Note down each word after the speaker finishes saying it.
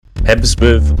Hibs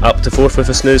move up to fourth with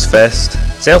a snooze fest,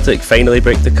 Celtic finally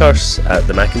break the curse at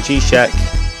the Mac and Cheese Shack,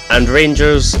 and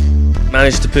Rangers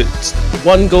manage to put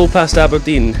one goal past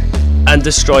Aberdeen and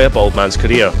destroy a bald man's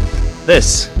career.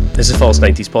 This is the False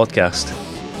 90s podcast.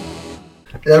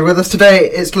 With us today,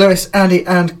 it's Lewis, Andy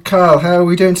and Carl. How are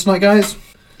we doing tonight, guys?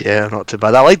 Yeah, not too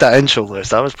bad. I like that intro,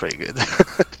 Lewis. That was pretty good.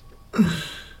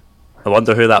 I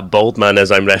wonder who that bald man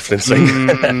is I'm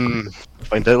referencing.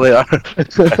 Find out later.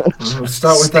 We'll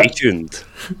start with Stay that. tuned.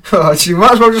 You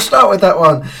might as well just start with that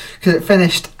one, because it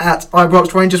finished at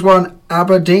Ibrox. Rangers 1,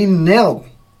 Aberdeen 0.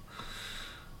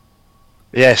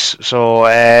 Yes, so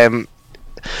in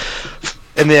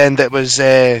the end it was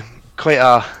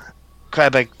quite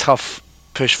a big tough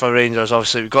push for Rangers.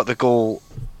 Obviously we got the goal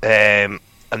in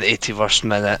the 81st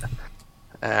minute,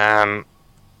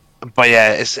 but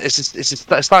yeah, it's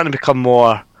starting to become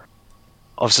more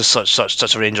obviously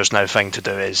such a Rangers now thing to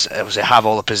do is obviously have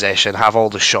all the possession, have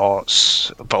all the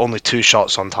shots, but only 2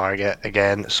 shots on target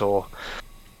again. So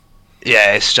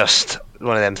yeah, it's just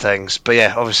one of them things. But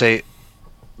yeah, obviously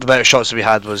the amount of shots that we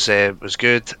had was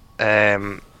good.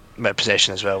 Amount of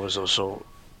possession as well was also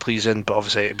pleasing, but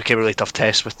obviously it became a really tough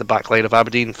test with the back line of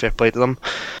Aberdeen. Fair play to them.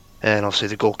 And obviously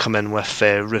the goal come in with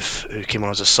Roof, who came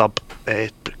on as a sub a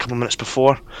couple of minutes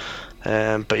before.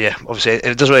 But yeah, obviously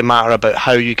it doesn't really matter about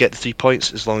how you get the 3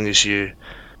 points as long as you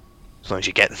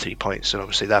get the 3 points. And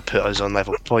obviously that put us on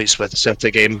level points with the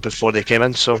Celtic game before they came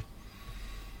in. So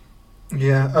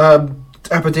Yeah,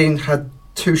 Aberdeen had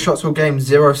 2 shots all game,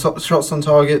 0 shots on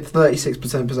target,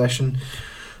 36% possession.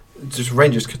 Just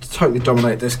Rangers could totally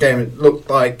dominate this game. It looked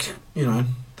like,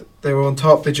 they were on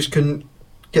top. They just couldn't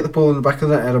get the ball in the back of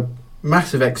the net. Had a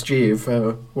massive XG of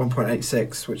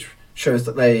 1.86, which shows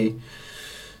that they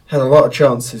had a lot of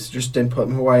chances, just didn't put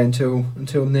them away until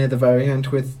near the very end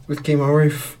with Kemar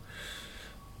Roof.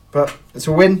 But it's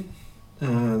a win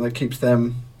that keeps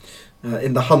them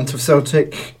in the hunt of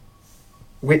Celtic,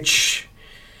 which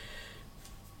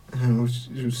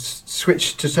we'll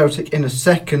switch to Celtic in a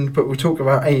second, but we'll talk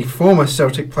about a former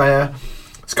Celtic player.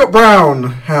 Scott Brown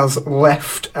has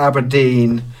left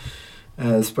Aberdeen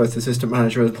as both assistant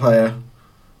manager and player.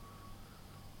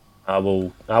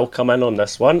 I'll come in on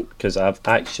this one because I've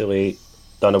actually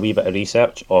done a wee bit of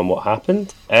research on what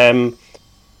happened. From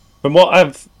what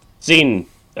I've seen,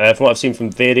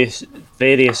 from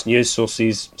various news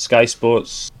sources, Sky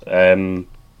Sports, and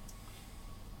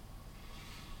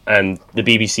the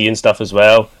BBC and stuff as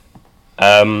well,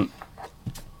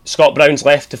 Scott Brown's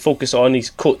left to focus on his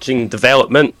coaching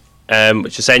development,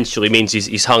 which essentially means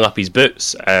he's hung up his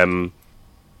boots.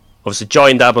 Obviously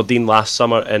joined Aberdeen last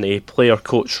summer in a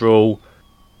player-coach role,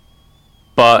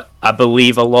 but I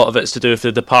believe a lot of it's to do with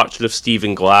the departure of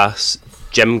Stephen Glass,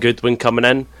 Jim Goodwin coming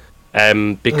in,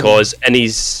 because in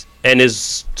his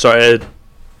sort of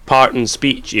parting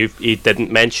speech, he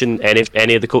didn't mention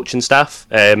any of the coaching staff.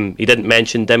 He didn't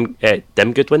mention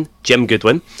Jim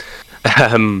Goodwin,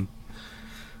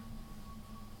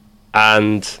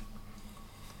 and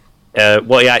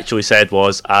what he actually said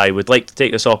was, I would like to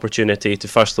take this opportunity to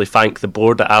firstly thank the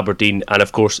board at Aberdeen and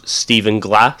of course Stephen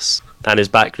Glass and his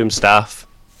backroom staff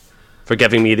for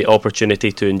giving me the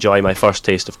opportunity to enjoy my first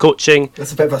taste of coaching.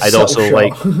 That's a bit of a subtle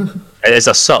shot. It is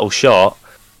a subtle shot.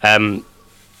 I'd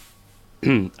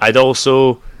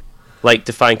also like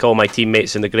to thank all my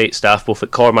teammates and the great staff both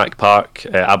at Cormack Park,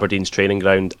 Aberdeen's training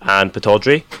ground, and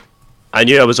Pittodrie. I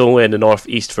knew I was only in the North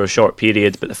East for a short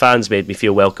period, but the fans made me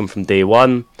feel welcome from day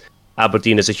one.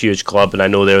 Aberdeen is a huge club, and I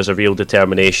know there is a real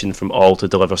determination from all to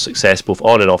deliver success both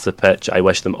on and off the pitch. I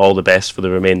wish them all the best for the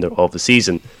remainder of the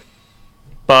season.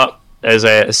 But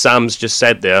as Sam's just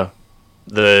said there,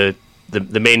 the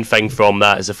main thing from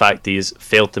that is the fact he's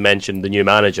failed to mention the new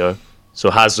manager.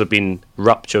 So has there been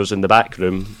ruptures in the back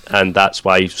room, and that's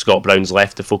why Scott Brown's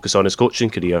left to focus on his coaching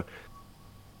career?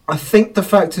 I think the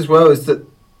fact as well is that,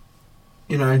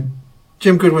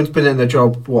 Jim Goodwin's been in the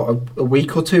job, a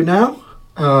week or 2 now?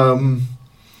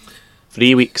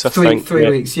 3 weeks, I think. 3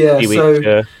 weeks, yeah. 3 So weeks,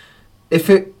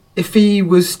 yeah. If he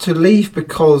was to leave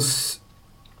because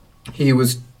he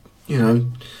was,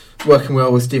 working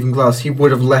well with Stephen Glass, he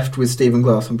would have left with Stephen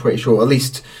Glass, I'm pretty sure. At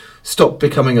least stopped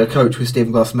becoming a coach with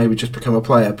Stephen Glass and maybe just become a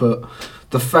player. But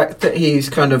the fact that he's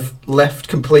kind of left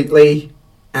completely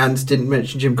and didn't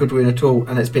mention Jim Goodwin at all,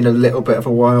 and it's been a little bit of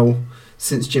a while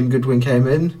since Jim Goodwin came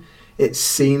in, it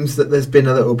seems that there's been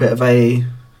a little bit of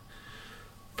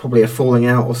probably a falling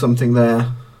out or something there.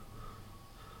 I'm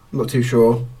not too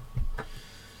sure.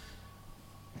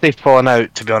 they've fallen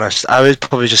out, to be honest. I would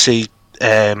probably just say,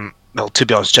 to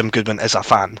be honest, Jim Goodwin is a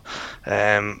fan.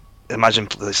 Imagine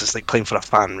this is like playing for a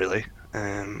fan, really.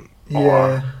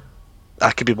 Yeah.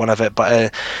 That could be one of it.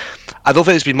 But I don't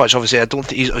think there's been much. Obviously, I don't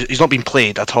think he's not been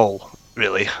played at all.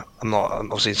 Really,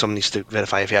 obviously, someone needs to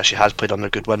verify if he actually has played under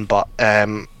Goodwin. But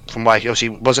from what he obviously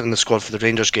wasn't in the squad for the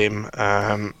Rangers game.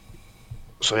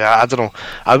 So yeah, I don't know.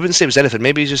 I wouldn't say it was anything.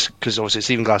 Maybe he's just because obviously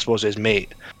Stephen Glass was his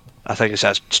mate. I think it's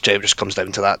just comes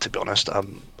down to that, to be honest.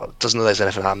 But it doesn't look like there's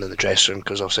anything happening in the dressing room,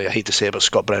 because obviously I hate to say it, but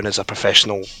Scott Brown is a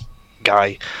professional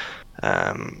guy.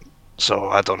 So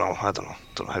I don't know.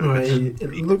 Don't know how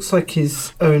it looks like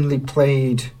he's only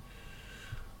played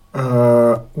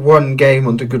one game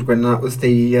under Goodwin, and that was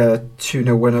the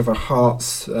 2-0 win over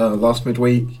Hearts last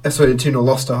midweek. Sorry, 2-0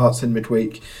 loss to Hearts in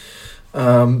midweek.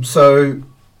 So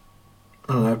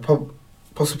I don't know.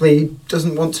 Possibly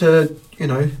doesn't want to,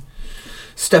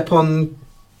 step on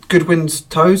Goodwin's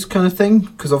toes, kind of thing,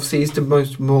 because obviously he's the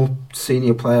more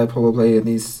senior player probably, and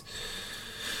he's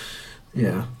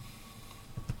does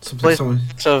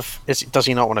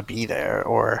he not want to be there,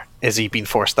 or is he being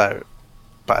forced out?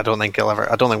 But I don't think we'll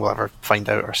ever find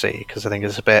out or say, because I think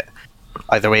it's a bit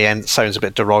either way, and sounds a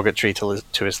bit derogatory to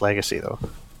his legacy though.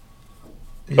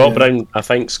 I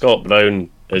think Scott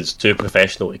Brown is too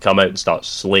professional to come out and start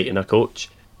slating a coach.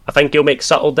 I think he'll make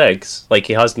subtle digs, like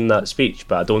he has in that speech,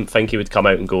 but I don't think he would come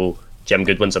out and go, Jim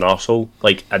Goodwin's an arsehole.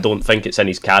 Like, I don't think it's in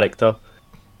his character.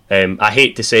 I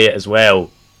hate to say it as well,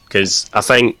 because I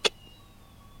think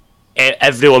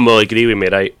everyone will agree with me,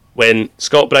 right? When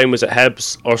Scott Brown was at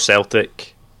Hibs or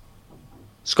Celtic,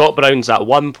 Scott Brown's that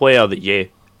one player that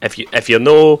if you're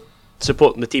no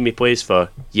supporting the team he plays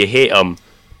for, you hate him,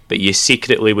 but you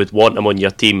secretly would want him on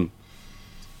your team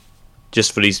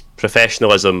just for his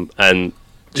professionalism and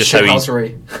just how he's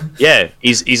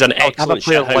an excellent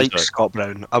player like Scott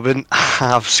Brown. I wouldn't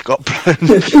have Scott Brown.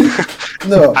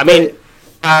 No, I mean,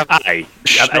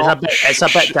 it's a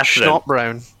bit different. Scott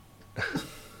Brown,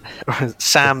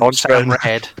 Sam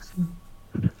Red.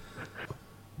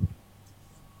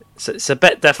 It's a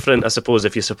bit different, I suppose,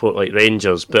 if you support like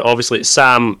Rangers. But obviously,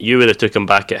 Sam, you would have took him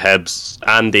back at Hibs.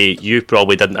 Andy, you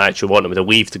probably didn't actually want him to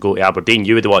leave to go to Aberdeen.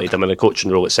 You would have wanted him in a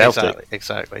coaching role at Celtic.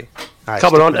 Exactly.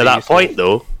 Coming on to that point,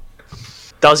 though,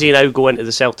 does he now go into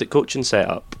the Celtic coaching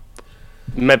setup?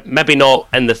 Maybe not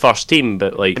in the first team,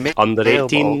 but like under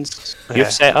 18s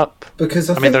youth setup.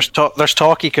 Because I mean, there's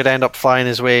talk he could end up flying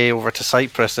his way over to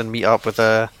Cyprus and meet up with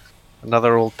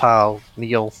another old pal,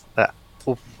 Neil, at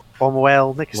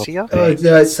Omoel Nicosia.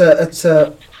 It's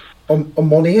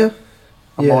Omonia.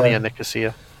 Omonia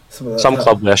Nicosia. Some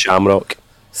club with a Shamrock.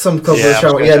 Some club with a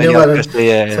Shamrock. Yeah, Neil Lennon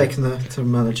taking the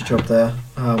manager job there,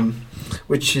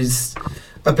 which is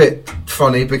a bit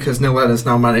funny because Neil Lennon's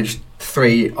now managed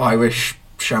 3 Irish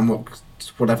Shamrock,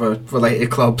 whatever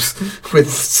related clubs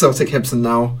with Celtic, Hibs, and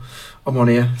now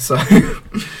Omonia. So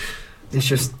it's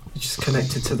just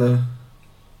connected to the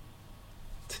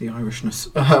Irishness.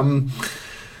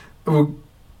 Well,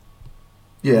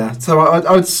 yeah. So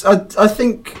I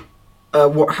think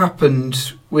what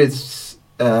happened with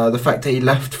the fact that he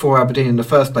left for Aberdeen in the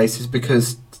first place is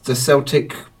because the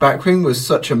Celtic backroom was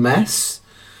such a mess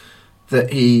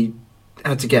that he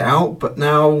had to get out. But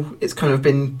now it's kind of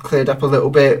been cleared up a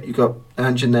little bit. You got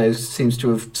Anjan there, seems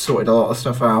to have sorted a lot of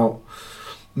stuff out.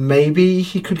 Maybe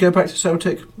he could go back to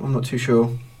Celtic. I'm not too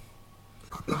sure.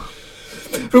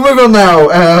 We'll move on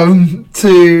now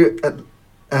to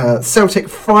Celtic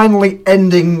finally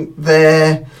ending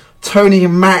their Tony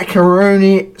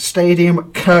Macaroni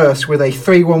Stadium curse with a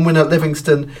 3-1 win at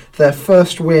Livingston, their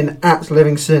first win at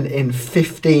Livingston in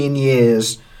 15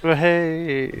 years.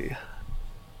 Hey,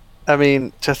 I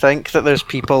mean, to think that there's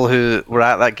people who were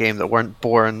at that game that weren't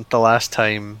born the last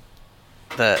time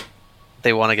that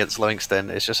they won against Livingston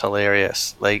is just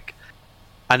hilarious. Like,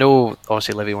 I know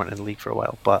obviously Livy weren't in the league for a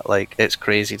while, but like, it's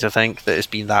crazy to think that it's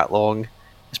been that long.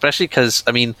 Especially because,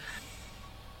 I mean,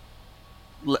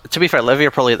 to be fair, Livy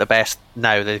are probably at the best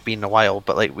now. They've been in a while,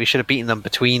 but like, we should have beaten them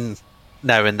between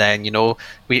now and then.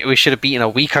 We should have beaten a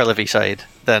weaker Livy side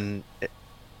than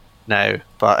now.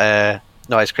 But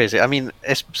no, it's crazy. I mean,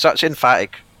 it's such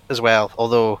emphatic as well.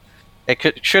 Although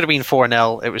it should have been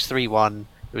 4-0. It was 3-1.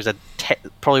 It was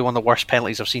probably one of the worst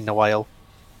penalties I've seen in a while.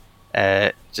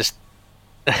 Just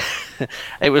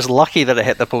it was lucky that it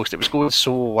hit the post. It was going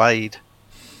so wide.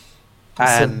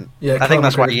 And I think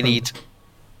that's why you need.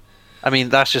 I mean,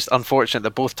 that's just unfortunate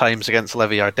that both times against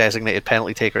Livy our designated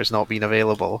penalty takers not being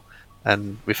available,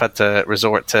 and we've had to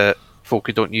resort to folk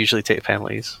who don't usually take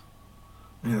penalties.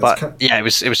 But it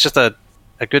was just a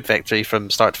good victory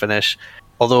from start to finish.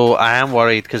 Although I am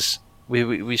worried because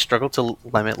we struggled to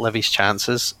limit Livy's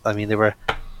chances. I mean,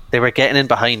 they were getting in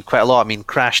behind quite a lot. I mean,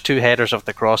 Crash 2 headers off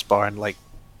the crossbar, and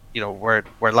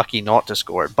we're lucky not to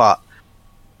score, but.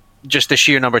 just the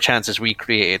sheer number of chances we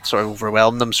created sort of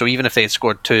overwhelmed them. So even if they had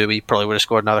scored 2, we probably would have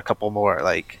scored another couple more.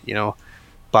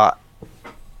 But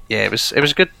yeah, it was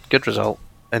a good result.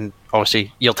 And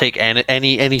obviously, you'll take any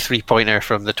 3-pointer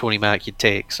from the Tony Mac you'd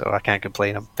take. So I can't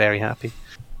complain. I'm very happy.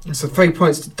 So 3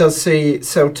 points does see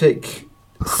Celtic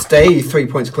stay 3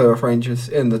 points clear of Rangers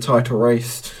in the title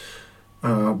race.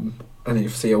 And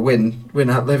obviously a win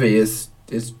at Livy is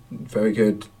very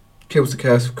good. Kills the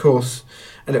curse, of course,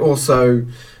 and it also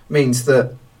means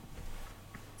that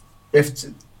if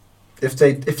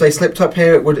they slipped up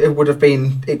here, it would have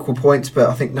been equal points. But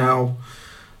I think now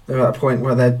they're at a point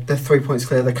where they're 3 points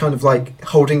clear. They're kind of like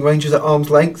holding Rangers at arm's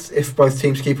length if both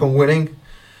teams keep on winning,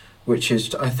 which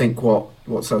is I think what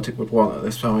Celtic would want at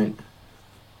this point.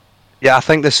 Yeah, I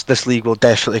think this league will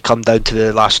definitely come down to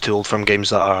the last 2 Old Firm games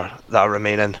that are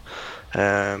remaining.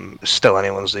 Still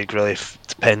anyone's league, really.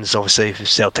 Depends, obviously, if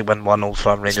Celtic win one, Old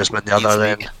Firm, Rangers win the other.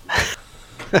 Then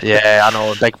yeah, I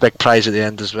know, big prize at the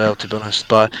end as well, to be honest.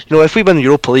 But if we win the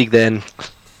Europa League, then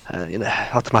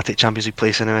automatic Champions League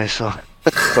place anyway. So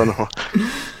I don't know.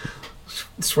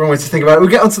 It's the wrong way to think about it. We'll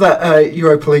get onto that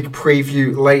Europa League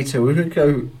preview later. We're going to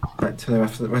go back to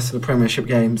the rest of the Premiership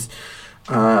games.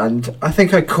 And I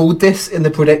think I called this in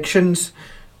the predictions,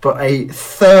 but a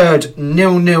third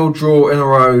 0-0 draw in a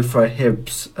row for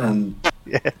Hibs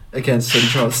against St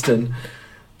Johnstone.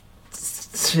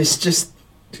 It's just...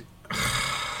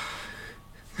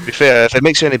 To be fair, if it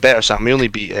makes you any better, Sam, we only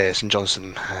beat St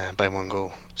Johnstone by 1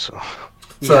 goal. So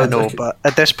yeah, no, but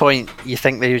at this point, you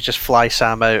think they would just fly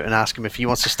Sam out and ask him if he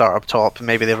wants to start up top, and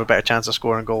maybe they have a better chance of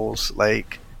scoring goals.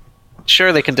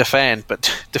 Sure, they can defend,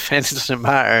 but defense doesn't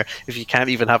matter if you can't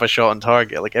even have a shot on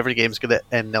target. Every game's going to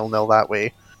end 0-0 that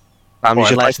way. You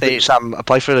should Sam,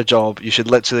 apply for the job. You should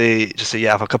literally just say,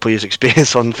 I have a couple of years'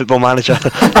 experience on Football Manager.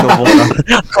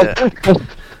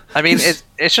 I mean,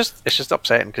 it's just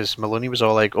upsetting because Maloney was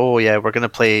all like, "Oh yeah, we're going to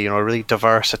play a really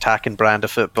diverse attacking brand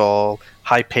of football,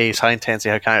 high pace, high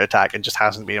intensity, high counter attack," and just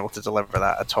hasn't been able to deliver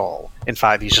that at all. In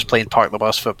fact, he's just playing park the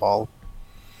bus football.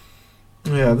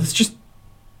 Yeah, that's just.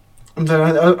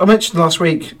 I mentioned last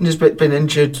week, Nisbet been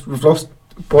injured. We've lost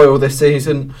Boyle this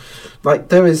season. We've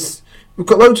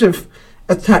got loads of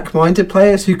attack-minded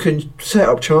players who can set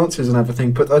up chances and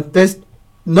everything, but there's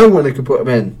no one who can put them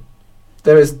in.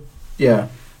 There is, yeah.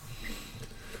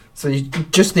 So you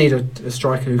just need a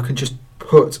striker who can just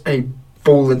put a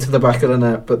ball into the back of the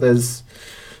net, but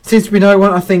seems to be no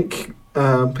one. I think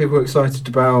people are excited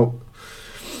about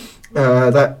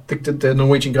the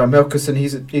Norwegian guy Melkersen.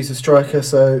 He's a striker,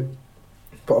 so.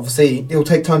 But obviously, it'll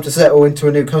take time to settle into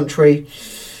a new country.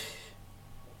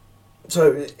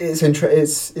 So it's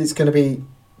going to be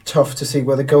tough to see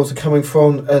where the goals are coming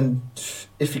from. And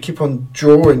if you keep on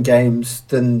drawing games,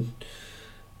 then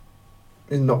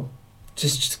not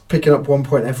just picking up 1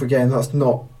 point every game. That's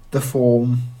not the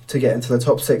form to get into the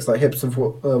top 6. Hibs have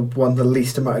won the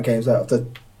least amount of games out of the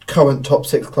current top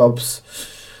 6 clubs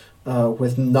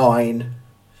with 9.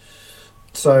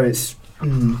 So it's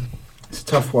a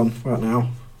tough one right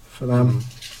now for them.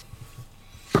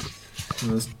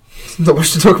 There's not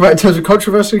much to talk about in terms of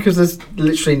controversy because there's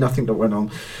literally nothing that went on.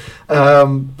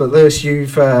 But Lewis,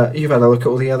 you've had a look at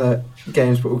all the other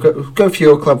games, but we'll go for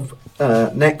your club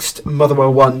next.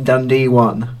 Motherwell 1, Dundee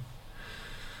 1.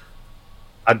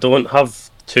 I don't have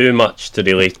too much to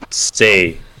really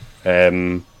say.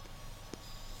 Game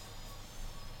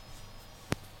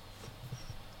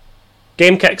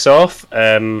kicks off,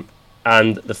 and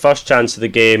the first chance of the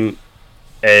game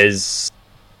is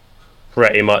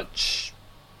pretty much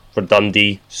for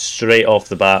Dundee straight off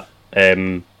the bat.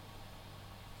 We're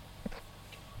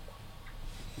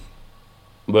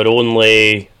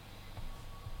only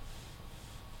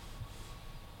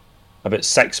about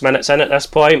 6 minutes in at this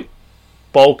point.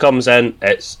 Ball comes in.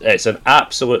 It's an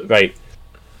absolute right.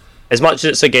 As much as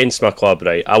it's against my club,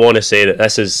 right, I want to say that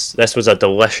this was a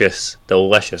delicious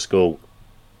goal.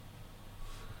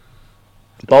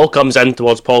 Ball comes in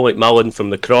towards Paul McMillan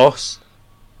from the cross.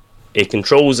 He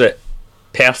controls it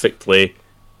perfectly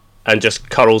and just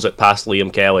curls it past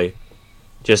Liam Kelly.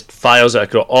 Just fires it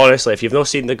across. Honestly, if you've not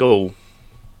seen the goal,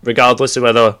 regardless of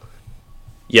whether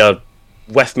you're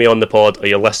with me on the pod or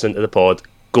you're listening to the pod,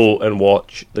 go and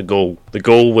watch the goal. The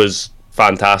goal was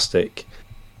fantastic.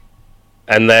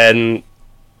 And then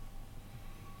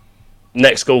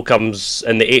next goal comes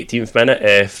in the 18th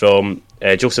minute from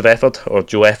Joseph Efford, or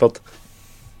Joe Efford.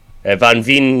 Van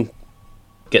Veen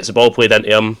gets the ball played into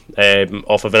him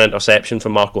off of an interception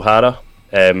from Mark O'Hara.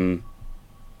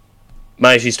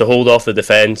 Manages to hold off the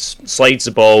defence, slides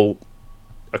the ball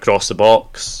across the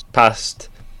box, past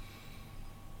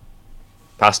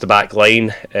the back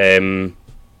line.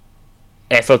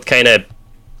 Efford kind of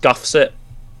guffs it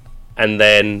and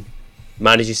then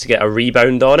manages to get a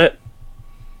rebound on it,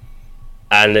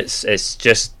 and it's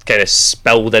just kind of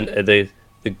spilled into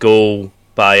the goal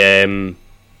by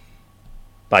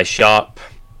Sharp.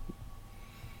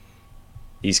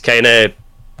 He's kind of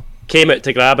came out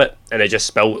to grab it, and it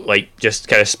just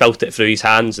kind of spilt it through his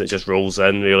hands, and it just rolls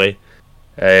in, really.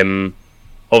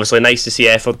 Obviously nice to see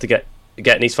Efford to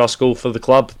getting his first goal for the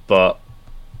club, but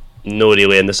no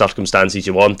really in the circumstances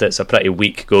you want it. It's a pretty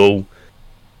weak goal.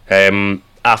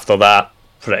 After that,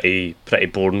 pretty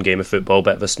boring game of football,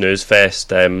 bit of a snooze fest.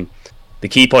 The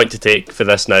key point to take for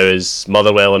this now is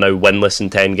Motherwell are now winless in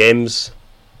 10 games,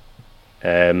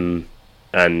 and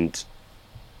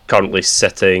currently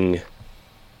sitting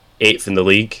 8th in the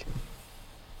league.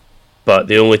 But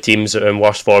the only teams that are in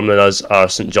worse form than us are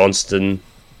St Johnstone,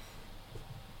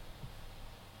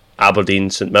 Aberdeen,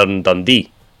 St Mirren,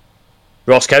 Dundee.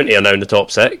 Ross County are now in the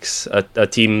top 6, a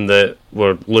team that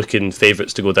were looking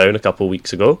favourites to go down a couple of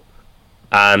weeks ago.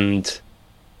 And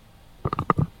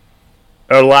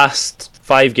our last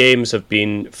 5 games have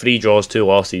been 3 draws, 2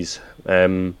 losses.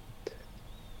 I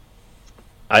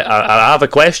have a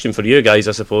question for you guys,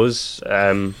 I suppose.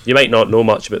 You might not know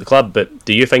much about the club, but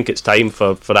do you think it's time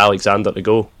for Alexander to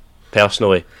go,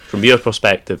 personally, from your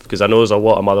perspective? Because I know there's a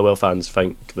lot of Motherwell fans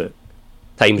think that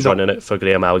time's running out for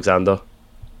Graham Alexander.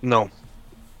 No.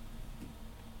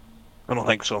 I don't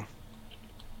think so.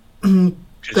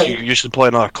 Because you should play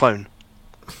another clown.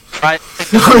 Right.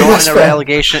 If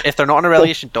they're not in a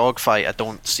relegation dogfight, I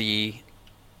don't see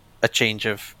a change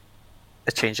of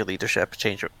leadership, a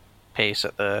change of pace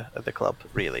at the club,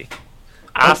 really.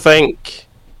 I think,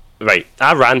 right,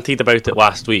 I ranted about it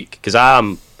last week because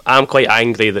I'm quite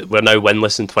angry that we're now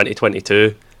winless in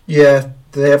 2022. Yeah,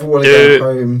 they haven't won a game at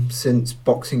home since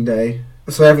Boxing Day.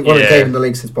 So they haven't won a game in the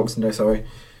league since Boxing Day, sorry.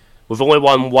 We've only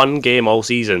won 1 game all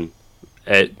season.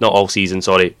 Not all season,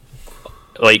 sorry.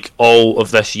 Like, all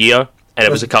of this year, and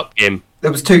it was a cup game. There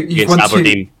was 2 against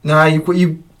Aberdeen. Nah,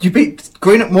 you beat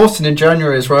Greenock Mawson in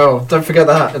January as well. Don't forget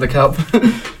that in the cup.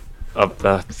 I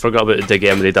forgot about the Dig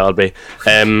Emery derby.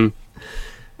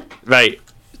 Right,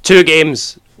 2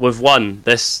 games we've won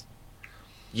this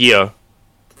year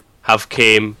have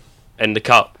came in the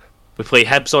cup. We play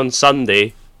Hibs on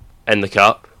Sunday in the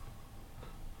cup,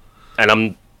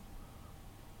 and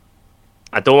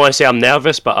I don't want to say I'm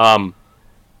nervous, but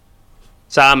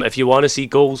Sam, if you want to see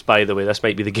goals, by the way, this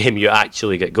might be the game you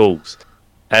actually get goals.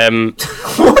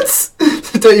 What?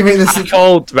 Don't you mean this?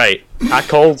 I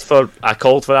called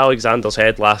for Alexander's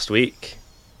head last week.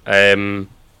 I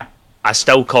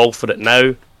still call for it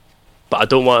now, but I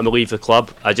don't want him to leave the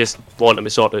club. I just want him to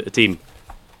sort out the team.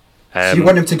 So you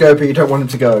want him to go, but you don't want him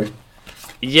to go?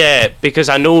 Yeah, because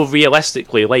I know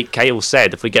realistically, like Kyle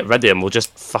said, if we get rid of him, we'll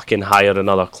just fucking hire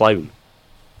another clown.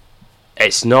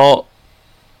 It's not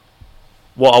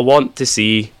what I want to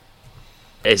see.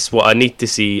 It's what I need to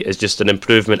see is just an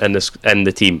improvement in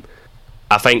the team.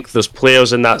 I think there's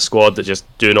players in that squad that just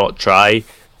do not try,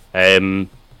 and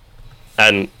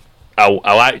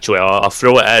I'll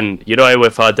throw it in. You know how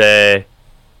we've had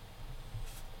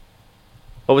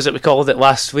what was it we called it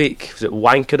last week? Was it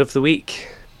Wanker of the Week?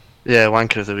 Yeah,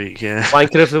 Wanker of the Week, yeah.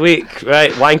 Wanker of the Week,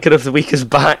 right. Wanker of the Week is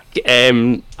back.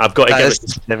 I've got to give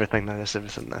it... Everything now, that's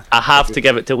everything now. I have to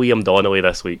give it to Liam Donnelly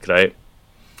this week, right?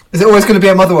 Is it always going to be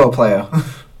a Motherwell player?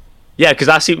 Yeah, because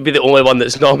I seem to be the only one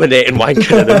that's nominating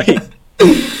Wanker of the Week.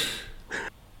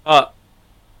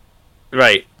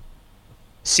 Right.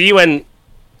 See when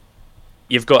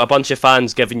you've got a bunch of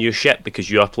fans giving you shit because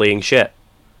you are playing shit.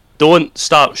 Don't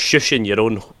start shushing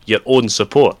your own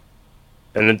support.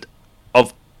 And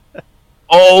of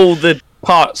all the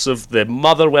parts of the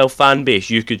Motherwell fan base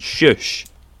you could shush,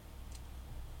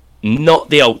 not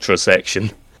the ultra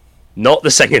section, not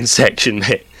the singing section,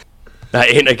 mate. That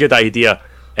ain't a good idea.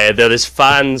 There is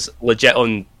fans legit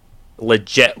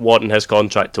wanting his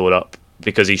contract tore up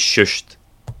because he's shushed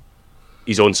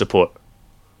his own support.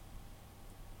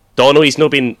 Donnelly has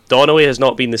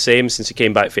not been the same since he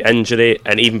came back for injury,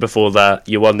 and even before that,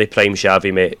 you won the prime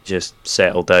Xavi, mate. Just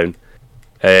settle down.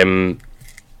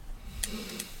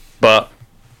 But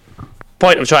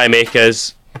point I'm trying to make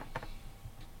is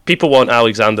people want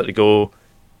Alexander to go,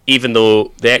 even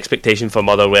though the expectation for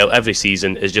Motherwell every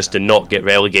season is just to not get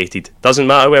relegated. Doesn't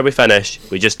matter where we finish,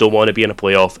 we just don't want to be in a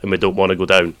playoff and we don't want to go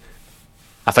down.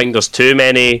 I think there's too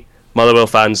many Motherwell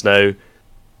fans now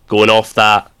going off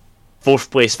that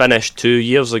 4th place finish 2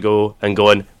 years ago and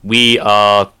going, we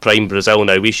are prime Brazil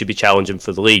now, we should be challenging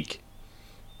for the league.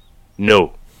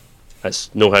 No.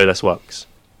 That's not how this works.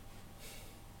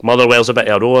 Motherwell's a bit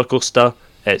of a roller coaster.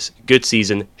 It's good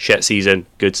season, shit season,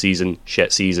 good season,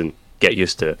 shit season. get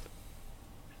used to it.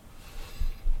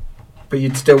 But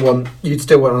you'd still want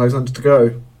Alexander to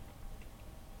go,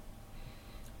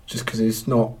 just because he's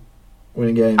not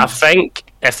winning games. I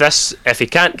think if he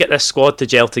can't get this squad to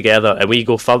gel together and we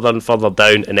go further and further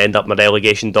down and end up in a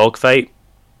relegation dogfight,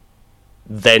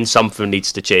 then something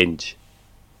needs to change.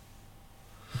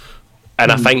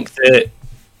 And I think that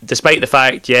despite the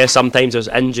fact, sometimes there's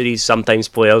injuries, sometimes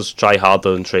players try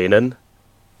harder in training,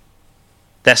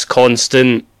 this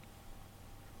constant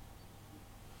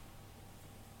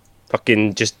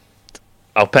fucking just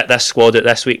I'll put this squad out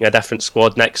this week and a different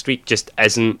squad next week just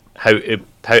isn't how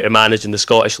to manage in the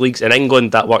Scottish leagues. In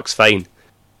England that works fine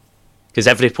because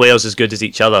every player's as good as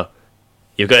each other.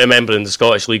 You've got to remember in the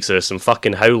Scottish leagues there are some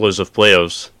fucking howlers of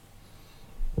players,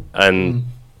 and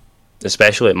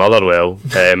especially at Motherwell,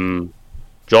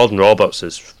 Jordan Roberts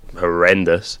is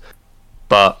horrendous,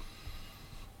 but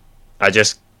I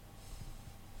don't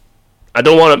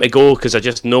want him to go because I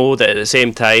just know that at the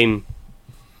same time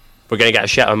we're going to get a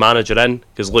shitter manager in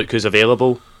because look who's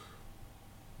available.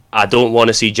 I don't want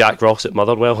to see Jack Ross at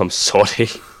Motherwell. I'm sorry.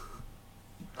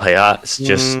 Like that's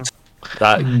just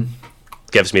that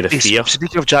gives me the fear.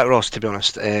 Speaking of Jack Ross, to be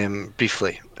honest,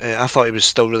 briefly, I thought it was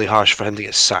still really harsh for him to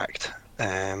get sacked.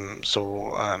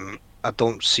 So I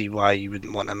don't see why you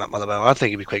wouldn't want him at Motherwell. I think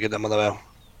he'd be quite good at Motherwell,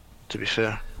 to be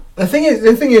fair. The thing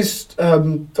is,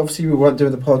 obviously we weren't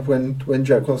doing the pod when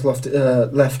Jack Ross left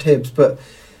Hibs, but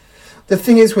the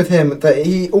thing is with him that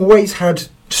he always had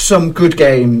some good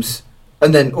games,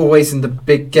 and then always in the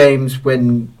big games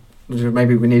when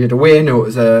maybe we needed a win or it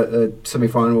was a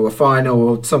semi-final or a final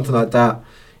or something like that,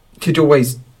 could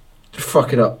always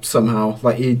fuck it up somehow.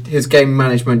 Like his game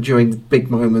management during the big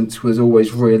moments was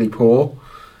always really poor.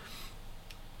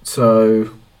 So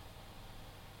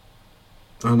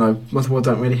I don't know, Motherwell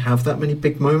don't really have that many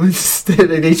big moments that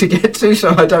they need to get to,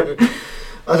 so I don't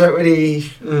really.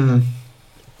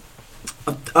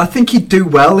 I think he'd do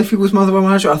well if he was Motherwell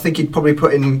manager. I think he'd probably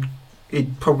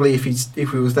if he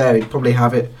was there, he'd probably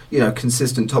have it,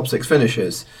 consistent top 6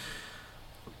 finishes.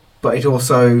 But he'd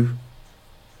also,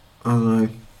 I don't know,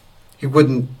 he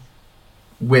wouldn't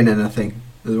win anything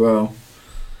as well.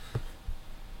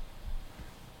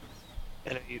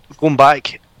 Going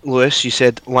back, Lewis, you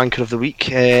said wanker of the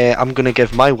week. I'm going to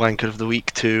give my wanker of the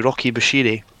week to Rocky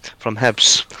Bashiri from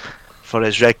Hibs for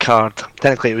his red card.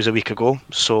 Technically, it was a week ago,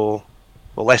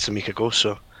 less than a week ago.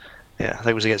 So, yeah, I think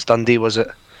it was against Dundee, was it?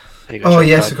 Oh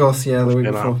yes, card. Of course, yeah, the week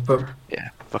before. But yeah,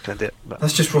 fucking idiot. But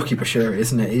that's just Rocky Bashiri,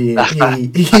 isn't it? He my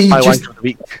wanker of the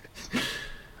week.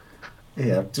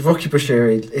 Yeah, Rocky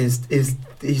Bashiri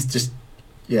he's just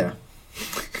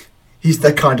he's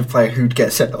the kind of player who'd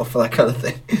get sent off for that kind of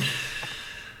thing.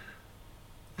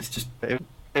 It's just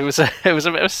it was a bit of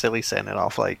a silly sending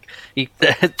off. Like he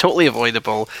totally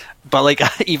avoidable, but like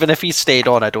even if he stayed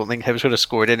on, I don't think Hibs would have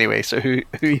scored anyway. So who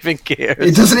even cares?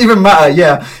 It doesn't even matter.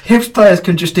 Yeah, Hibs players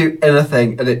can just do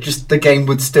anything, and the game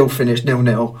would still finish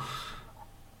 0-0.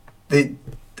 They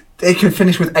could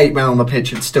finish with 8 men on the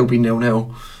pitch and still be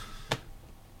 0-0.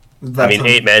 I mean,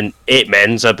 eight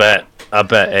men's a bit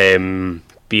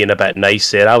being a bit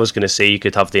nice there. I was going to say you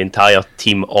could have the entire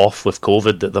team off with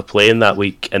COVID that they're playing that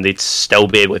week, and they'd still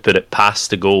be able to put it past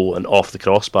the goal and off the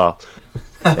crossbar.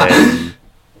 Yeah,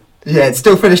 it'd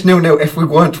still finish 0-0 if we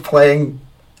weren't playing.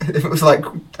 If it was like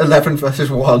 11 versus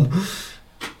 1.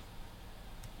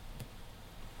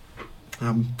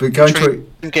 But going to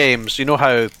games, you know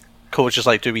how coaches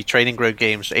like to be training ground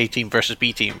games, A team versus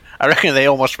B team. I reckon they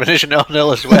almost finish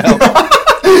 0-0 as well.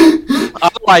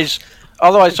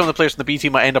 Otherwise, some of the players in the B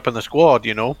team might end up in the squad.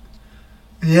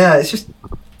 Yeah, it's just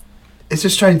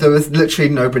strange. There was literally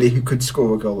nobody who could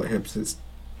score a goal at Hibs. It's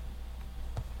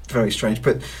very strange.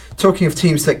 But talking of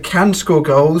teams that can score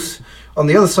goals, on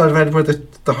the other side of Edinburgh,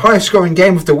 the highest scoring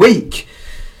game of the week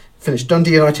finished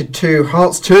Dundee United 2,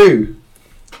 Hearts 2.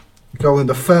 Goal in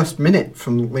the first minute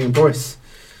from Liam Boyce.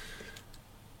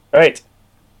 Right.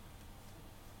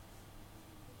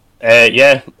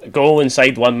 Goal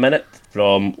inside 1 minute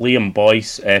from Liam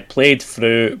Boyce, played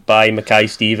through by Mackay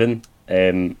Stephen,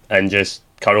 and just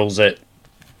curls it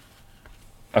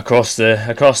across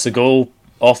the goal,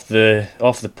 off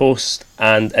the post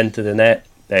and into the net,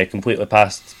 completely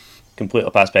past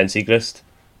Ben Siegrist.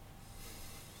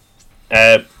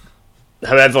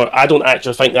 However, I don't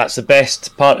actually think that's the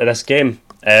best part of this game.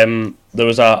 There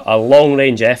was a long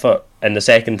range effort in the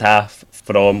second half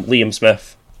from Liam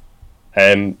Smith,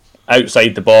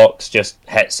 outside the box, just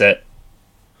hits it.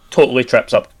 Totally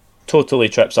trips up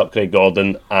Craig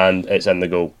Gordon, and it's in the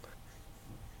goal.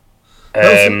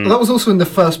 That was also in the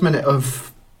first minute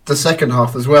of the second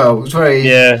half as well. It was very...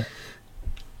 Yeah. It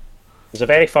was a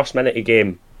very first minute of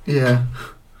game. Yeah.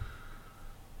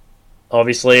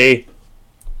 Obviously,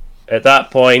 at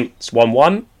that point, it's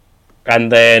 1-1.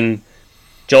 And then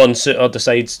John Suter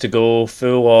decides to go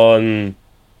full on.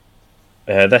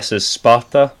 This is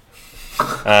Sparta.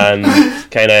 And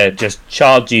kind of just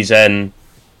charges in.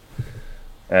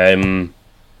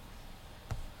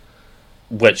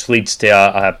 Which leads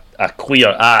to a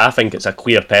clear. I think it's a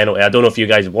clear penalty. I don't know if you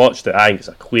guys watched it. I think it's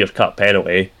a clear cut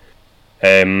penalty.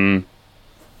 Oh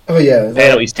yeah.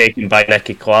 Penalty's taken by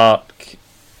Nicky Clark.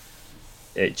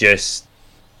 It just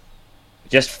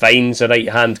finds a right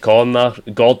hand corner.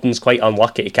 Gordon's quite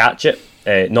unlucky to catch it.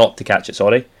 Not to catch it,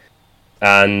 sorry.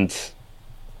 And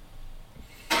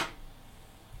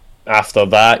after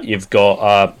that, you've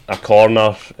got a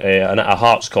corner, a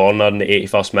Hearts corner in the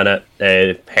 81st minute.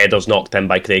 Headers knocked in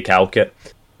by Craig Halkett.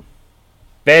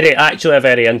 Actually a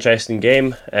very interesting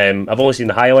game. I've only seen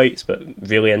the highlights, but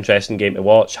really interesting game to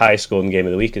watch. Highest scoring game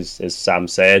of the week, as Sam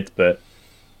said. But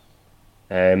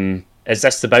is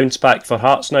this the bounce back for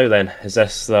Hearts now? Then is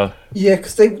this the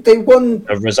because they won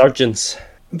a resurgence?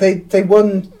 They've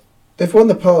won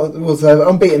the past. Well, they're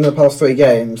unbeaten in the past 3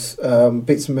 games.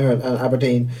 Beat St Mirren and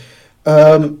Aberdeen.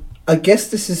 I guess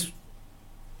this is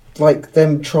like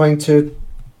them trying to,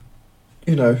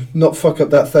 not fuck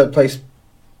up that third place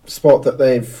spot that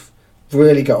they've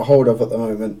really got a hold of at the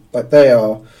moment. Like they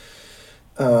are.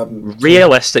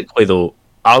 Realistically, though,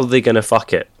 are they going to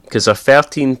fuck it? Because they're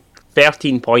 13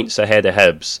 points ahead of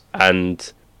Hibs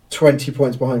and 20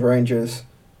 points behind Rangers.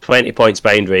 20 points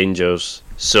behind Rangers.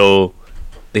 So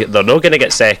they're not going to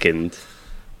get second,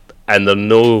 and they're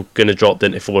not going to drop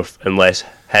down to 4th unless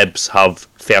Hibs have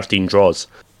 13 draws.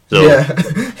 So, yeah,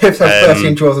 Hibs have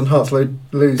 13 draws and Hearts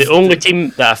lose. The only team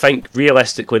that I think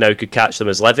realistically now could catch them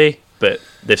is Livy, but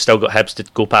they've still got Hibs to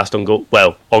go past on goal.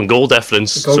 Well, on goal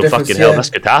difference. Goal difference, fucking hell, this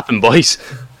could happen, boys.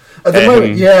 At the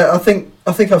moment, yeah, I think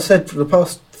I've said for the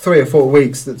past 3 or 4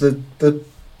 weeks that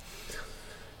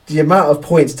the amount of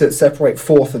points that separate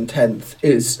 4th and 10th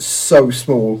is so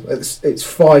small. It's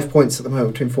 5 points at the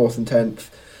moment between 4th and 10th.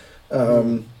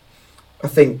 I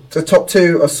think the top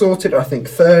 2 are sorted. I think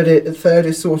third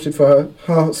is sorted for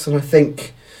Hearts, and I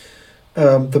think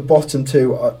the bottom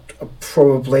 2 are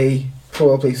probably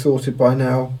sorted by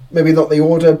now. Maybe not the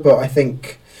order, but I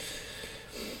think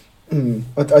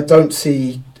I don't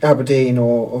see Aberdeen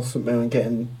or St Mirren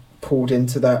getting pulled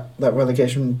into that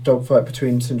relegation dogfight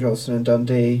between St Johnstone and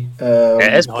Dundee.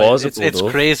 It is plausible. It's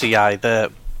crazy,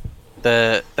 the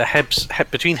Hibs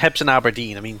between Hibs and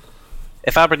Aberdeen. I mean,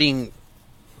 if Aberdeen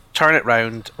turn it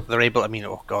round, they're able. I mean,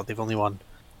 oh god, they've only won.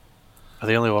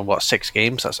 They only won 6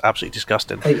 games? That's absolutely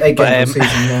disgusting. 8 games this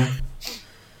season,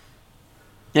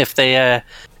 yeah.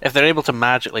 If they're able to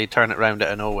magically turn it round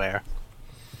out of nowhere,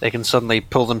 they can suddenly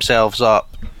pull themselves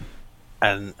up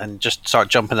and just start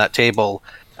jumping that table.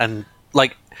 And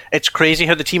like, it's crazy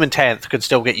how the team in 10th could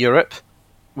still get Europe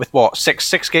with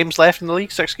six games left in the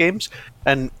league, 6 games,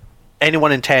 and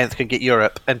anyone in 10th can get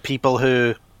Europe. And people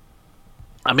who,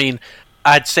 I mean,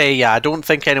 I'd say, I don't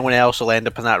think anyone else will end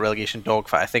up in that relegation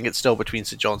dogfight. I think it's still between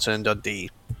St Johnstone and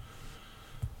Dundee.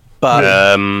 But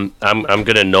I'm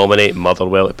going to nominate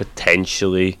Motherwell to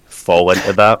potentially fall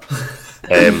into that.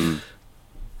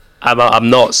 I'm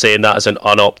not saying that as an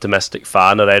unoptimistic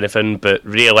fan or anything, but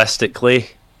realistically,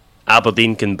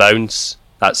 Aberdeen can bounce.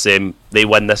 That's they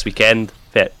win this weekend.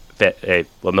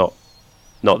 Well,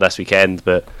 not this weekend,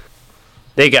 but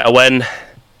they get a win.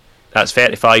 That's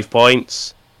 35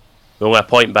 points. We're only a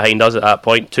point behind us at that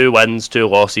point. 2 wins, 2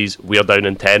 losses. We're down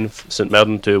in 10th. St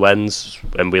Mirren 2 wins,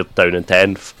 and we're down in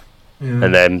 10th. Yeah.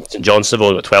 And then St Johnstone have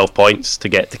only got 12 points to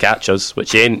get to catch us,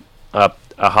 which ain't a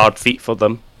hard feat for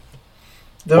them.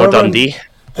 Or Dundee.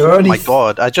 Oh my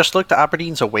god, I just looked at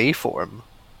Aberdeen's away form.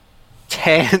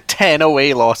 10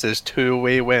 away losses, 2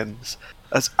 away wins.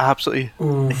 That's absolutely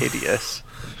hideous.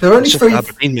 There are only it's just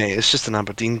Aberdeen, mate. It's just an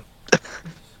Aberdeen.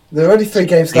 There are only 3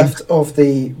 games left of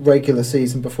the regular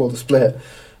season before the split.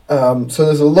 So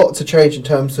there's a lot to change in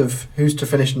terms of who's to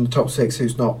finish in the top 6,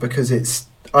 who's not, because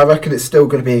I reckon it's still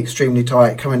going to be extremely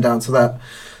tight coming down to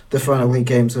the final league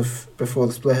games of before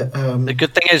the split. The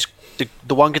good thing is,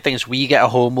 the one good thing is we get a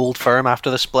home Old Firm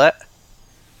after the split,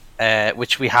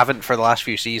 which we haven't for the last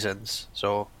few seasons.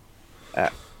 So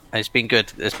it's been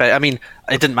good. I mean,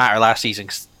 it didn't matter last season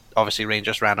because obviously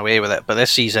Rangers ran away with it, but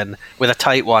this season with a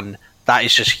tight one, that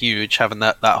is just huge, having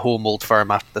that home Old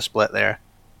Firm after the split there.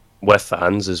 With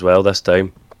fans as well this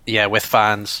time. Yeah, with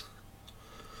fans.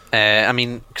 I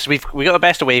mean, because we got the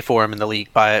best away form in the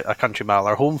league by a country mile.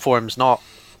 Our home form's not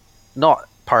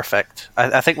perfect.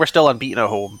 I think we're still unbeaten at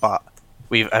home, but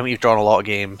we've drawn a lot of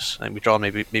games, and we've drawn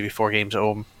maybe 4 games at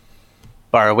home.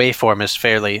 But our away form is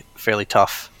fairly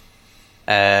tough.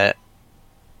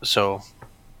 So,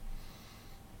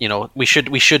 we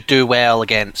should do well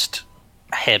against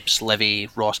Hibs, Livy,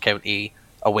 Ross County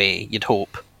away. You'd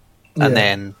hope, and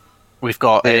then we've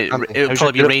got it'll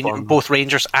probably be both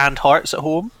Rangers and Hearts at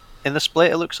home in the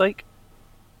split. It looks like.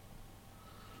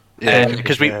 Yeah,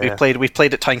 because we've played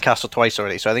at Tynecastle twice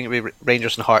already, so I think it'd be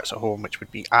Rangers and Hearts at home, which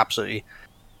would be absolutely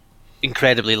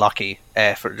incredibly lucky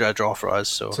for a draw for us.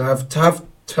 So to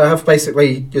have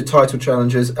basically your title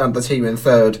challengers and the team in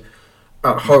third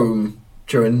at home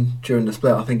during the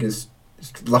split, I think is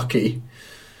lucky.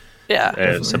 Yeah,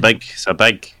 it's a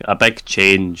big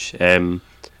change. I'm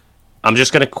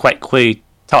just going to quickly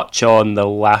touch on the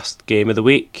last game of the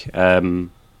week, the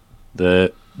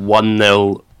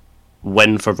 1-0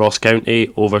 win for Ross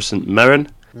County over St Mirren.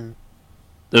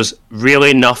 There's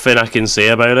really nothing I can say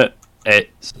about it.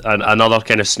 It's another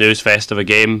kind of snooze fest of a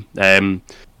game.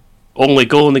 Only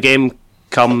goal in the game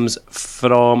comes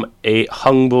from a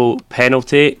Hungbo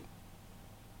penalty.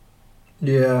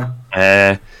 Yeah.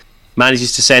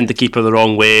 Manages to send the keeper the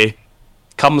wrong way.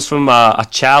 Comes from a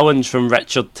challenge from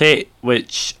Richard Tate,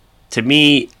 which to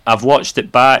me, I've watched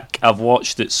it back. I've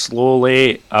watched it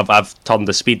slowly. I've turned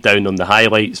the speed down on the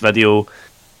highlights video.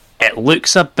 It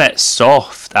looks a bit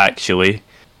soft, actually.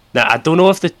 Now I don't know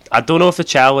if the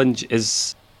challenge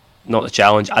is not the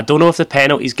challenge. I don't know if the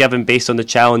penalty is given based on the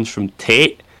challenge from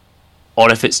Tate,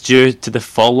 or if it's due to the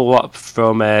follow up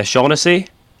from Shaughnessy.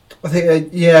 I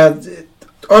think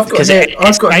I've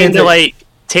got kind of like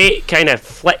Tate kind of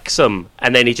flicks him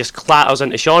and then he just clatters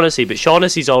into Shaughnessy, but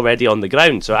Shaughnessy's already on the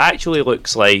ground, so it actually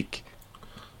looks like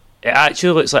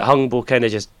Hungbo kind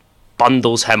of just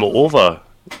bundles him over.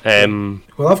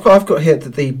 Well, I've got here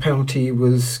that the penalty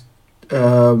was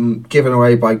given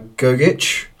away by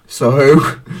Gogic. So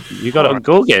you got it on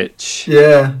Gogic.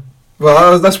 Yeah.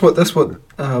 Well, that's what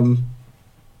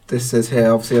this says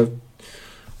here. Obviously,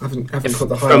 I haven't got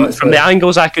the highlights. From the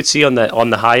angles I could see on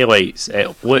the highlights,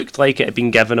 it looked like it had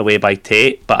been given away by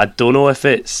Tate, but I don't know if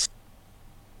is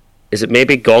it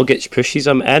maybe Gogic pushes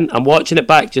him in. I'm watching it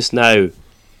back just now.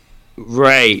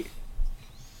 Right.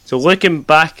 So looking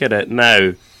back at it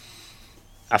now,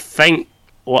 I think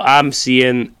what I'm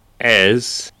seeing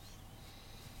is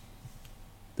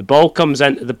the ball comes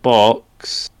into the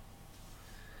box,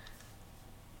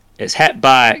 it's hit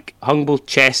back, Hungbo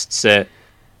chests it,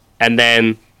 and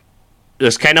then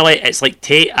there's kind of like, it's like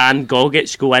Tate and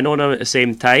Gogic go in on him at the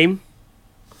same time,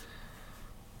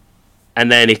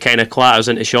 and then he kind of clatters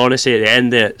into Shaughnessy at the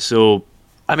end of it. So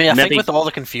I mean, I think with all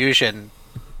the confusion,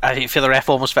 I feel the ref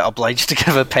almost felt obliged to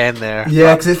give a pen there.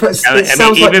 Yeah, because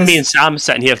me and Sam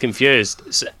sitting here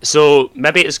confused. So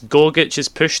maybe it's Gogic has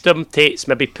pushed him, Tate's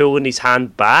maybe pulling his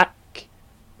hand back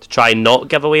to try and not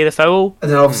give away the foul,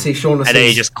 and then obviously Shaughnessy, and then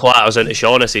he just clatters into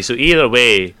Shaughnessy. So either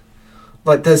way,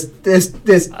 like there's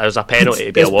a penalty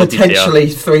to be awarded. Potentially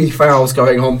 3 fouls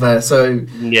going on there. So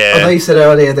yeah, I know you said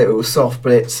earlier that it was soft,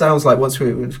 but it sounds like once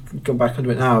we've gone back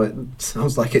onto it now, it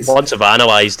sounds like it's. Once I've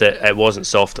analysed it, it wasn't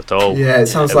soft at all. Yeah, it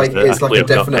sounds like it's like a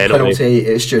definite penalty.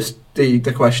 It's just the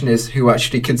question is who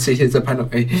actually conceded the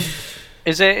penalty.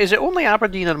 Is it only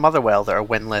Aberdeen and Motherwell that are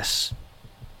winless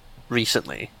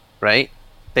recently? Right,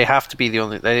 they have to be the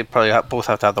only. They probably both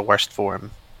have to have the worst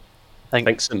form. I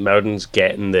think St Mirren's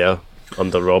getting there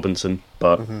under Robinson,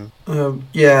 but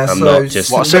yeah, I'm so not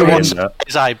just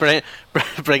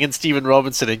bringing Stephen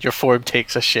Robinson in, your form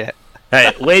takes a shit.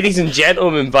 Hey, ladies and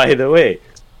gentlemen, by the way,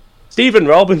 Stephen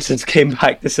Robinson's came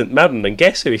back to St Mirren, and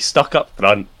guess who he stuck up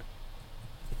front?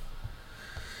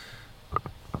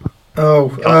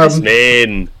 Curtis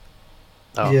Main.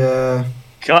 Yeah,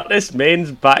 Curtis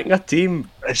Main's backing a team.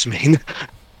 Curtis Main.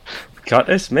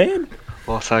 Curtis Main.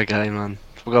 What a guy, man.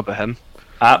 Forgot about him.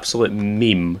 Absolute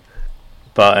meme.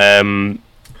 But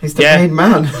he's the main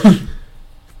man.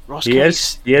 He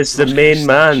is the main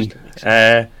man.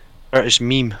 Curtis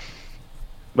meme.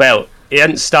 Well, he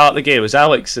didn't start the game. It was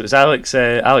Alex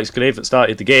Grave that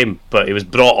started the game, but he was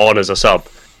brought on as a sub.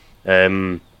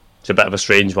 It's a bit of a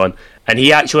strange one, and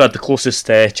he actually had the closest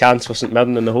chance for St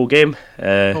Mirren in the whole game.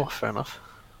 Fair enough.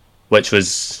 Which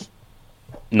was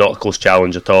not a close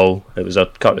challenge at all. It was a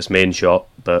Curtis Main shot,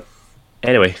 but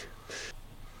anyway.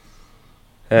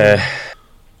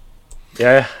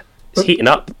 Yeah, it's heating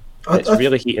up. It's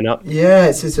really heating up. Yeah,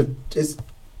 it's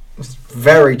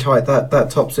very tight, that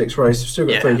top 6 race. We've still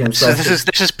got 3 games left.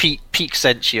 This is peak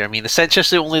Cinch year. I mean, the Cinch is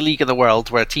the only league in the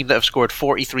world where a team that have scored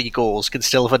 43 goals can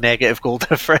still have a negative goal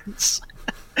difference.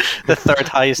 The third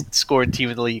highest scoring team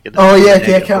in the league.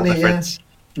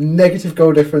 Negative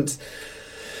goal difference.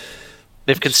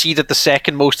 They've conceded the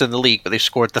second most in the league, but they've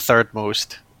scored the third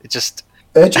most. It just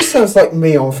sounds like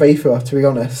me on FIFA, to be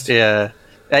honest. Yeah.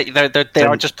 They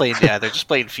are just playing. Yeah, they're just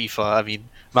playing FIFA. I mean,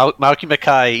 Malky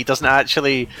Mackay, he doesn't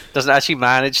actually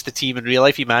manage the team in real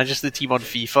life. He manages the team on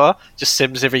FIFA. Just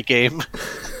sims every game.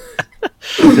 At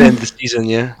the end of the season,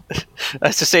 yeah.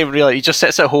 That's the same in real life. He just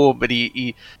sits at home and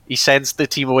he sends the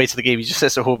team away to the game. He just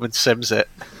sits at home and sims it.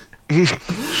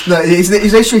 No, he's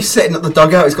literally sitting at the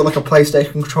dugout. He's got like a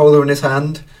PlayStation controller in his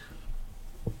hand.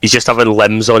 He's just having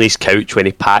limbs on his couch when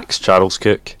he packs Charles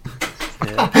Cook.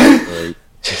 Yeah.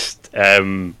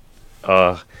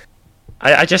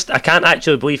 Just I can't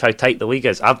actually believe how tight the league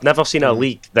is. I've never seen a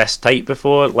league this tight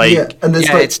before. Like, and there's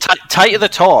it's tight at the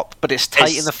top, but it's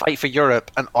tight in the fight for Europe,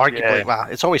 and arguably, well,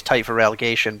 it's always tight for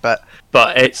relegation. But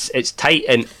it's tight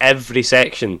in every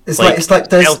section. It's like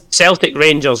there's Celtic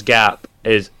Rangers gap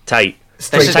is tight.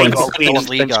 this is like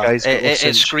Bundesliga. Bundesliga.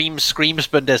 It screams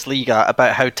Bundesliga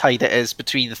about how tight it is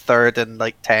between third and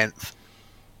like 10th.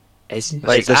 It's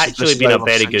actually been a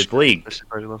very good league.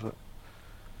 I love it.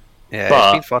 Yeah,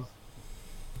 But- it's been fun.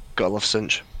 Gotta love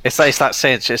Cinch. It's that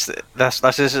cinch. This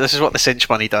is what the cinch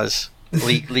money does.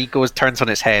 League turns on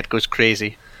its head, goes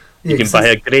crazy. You can buy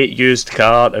a great used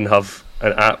car and have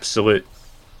an absolute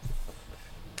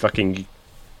fucking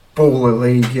baller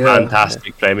league. Yeah,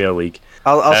 fantastic Premier League.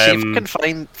 I'll see if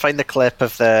I can find the clip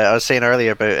of the I was saying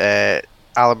earlier about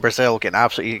Alan Brazil getting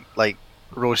absolutely like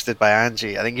roasted by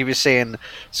Angie. I think he was saying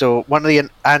so.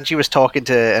 Angie was talking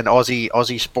to an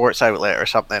Aussie sports outlet or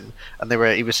something, and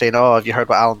he was saying, "Oh, have you heard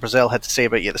what Alan Brazil had to say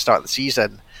about you at the start of the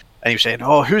season?" And he was saying,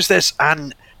 "Oh, who's this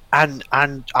Ange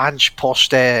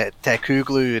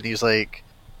Postecoglou?" And he's like,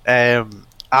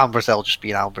 "Alan Brazil just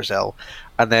being Alan Brazil."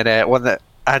 And then when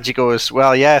Angie goes,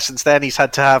 "Well, yeah, since then he's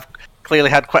clearly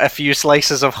had quite a few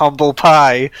slices of humble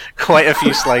pie, quite a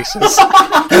few slices."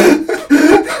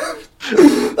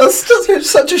 That's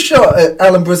just such a shot at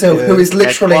Alan Brazil, who is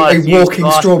literally a walking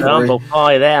strawberry. Humble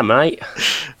pie there, mate.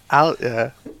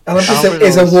 Alan Brazil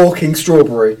is a walking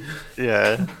strawberry.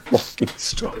 Yeah. Walking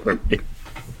strawberry.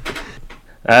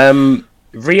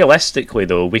 Realistically,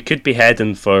 though, we could be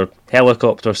heading for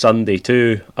Helicopter Sunday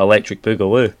 2, Electric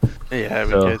Boogaloo. Yeah,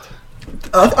 we So- could.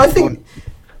 I think,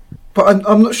 but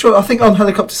I'm not sure. I think on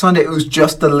Helicopter Sunday it was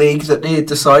just the league that needed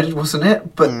decided, wasn't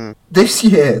it? But this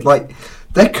year, like,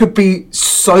 there could be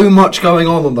so much going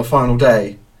on the final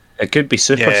day. It could be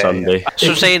Super Sunday. So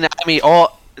I'm saying, I mean,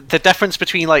 the difference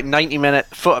between like 90-minute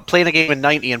playing a game in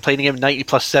 90 and playing a game in 90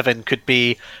 plus 7 could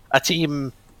be a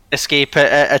team escape,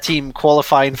 a team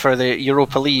qualifying for the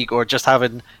Europa League, or just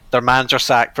having their manager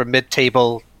sacked for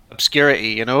mid-table obscurity.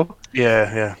 You know,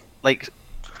 Yeah. like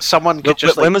someone could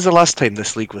just When was the last time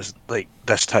this league was like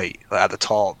this tight, like at the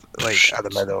top, like at the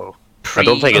middle? I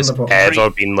don't think it's ever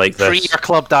been like Pre this. your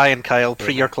club dying, Kyle.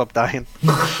 Pre your club dying.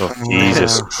 Oh,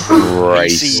 Jesus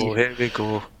Christ. Oh, here we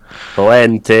go.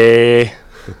 Plenty.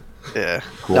 Yeah.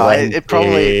 No, it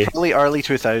probably early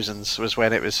 2000s was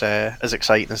when it was as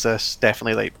exciting as this.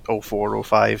 Definitely like 04,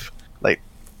 05. Like,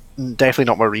 definitely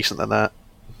not more recent than that.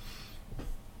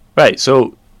 Right,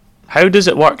 so how does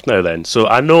it work now then? So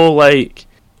I know, like,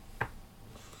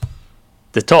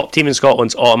 the top team in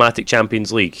Scotland's automatic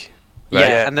Champions League. Right?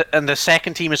 Yeah, and the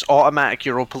second team is automatic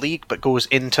Europa League, but goes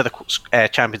into the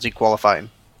Champions League qualifying.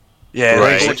 Yeah,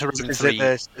 Right. Go into round three.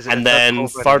 And then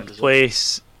third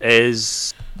place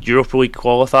is Europa League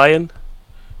qualifying,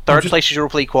 Third place is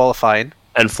Europa League qualifying.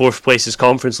 and fourth place is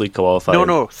Conference League qualifying.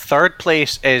 No. Third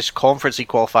place is Conference League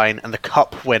qualifying, and the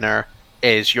cup winner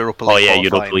is Europa League Oh yeah, qualifying.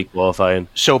 Europa League qualifying.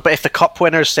 So, but if the cup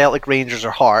winners Celtic, Rangers,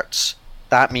 or Hearts,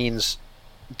 that means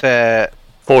the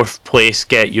Fourth place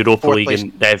get Europa Fourth League place-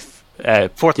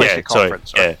 and fourth place yeah, get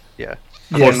conference. Sorry, Yeah.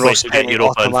 Fourth Yeah. place will get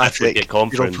Europa and fifth will get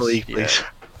Conference. Europa League, Yeah. please.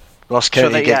 Ross So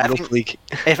County that- get I Europa think- League.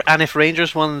 If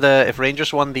Rangers won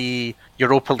the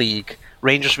Europa League,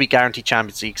 Rangers would be guaranteed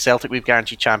Champions League. Celtic would be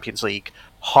guaranteed Champions League.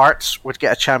 Hearts would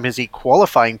get a Champions League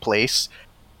qualifying place.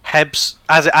 Hibs,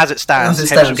 as it stands,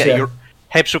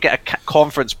 Hibs would get a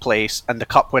conference place, and the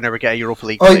cup winner would get a Europa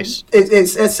League place.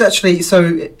 It's actually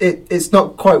it's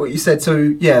not quite what you said.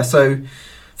 So yeah, so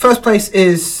first place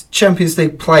is Champions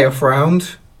League playoff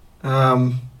round.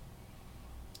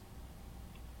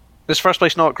 This first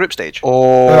place not group stage.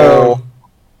 Unlucky.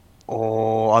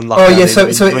 Oh yeah,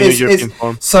 so so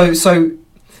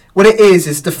what it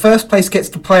is the first place gets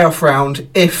the playoff round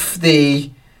if this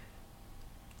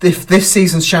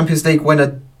season's Champions League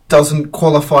winner doesn't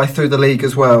qualify through the league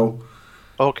as well.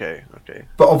 Okay.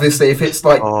 But obviously, if it's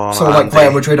like sort of like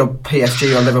Real Madrid or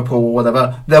PSG or Liverpool or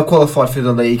whatever, they'll qualify through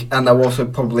the league, and they'll also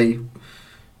probably.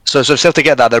 So if Celtic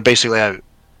get that, they're basically out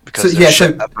because So- they're yeah,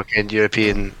 shit so- at fucking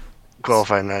European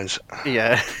qualifying rounds.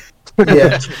 Yeah.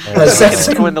 Yeah.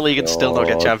 Second to win the league and still not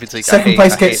get Champions League. Second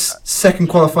place gets second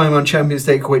qualifying round Champions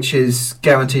League, which is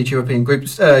guaranteed European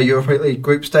League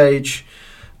group stage.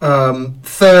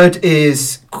 Third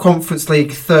is Conference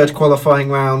League third qualifying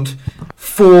round.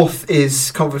 Fourth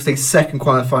is Conference League second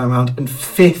qualifying round, and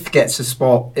fifth gets a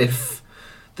spot if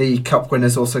the cup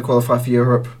winners also qualify for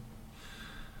Europe.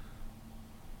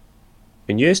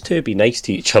 Can you two be nice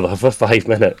to each other for 5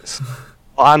 minutes?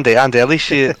 Well, Andy, at least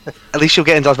you'll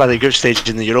get inducted by the group stage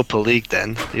in the Europa League.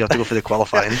 Then you have to go for the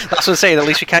qualifying. That's what I'm saying. At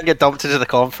least we can't get dumped into the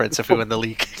conference if we win the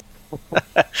league.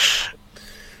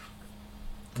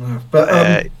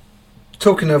 But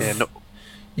talking of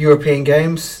European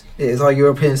games, it is our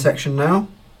European section now.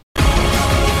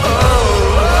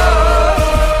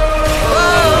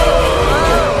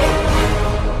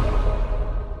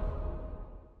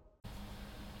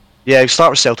 Yeah, start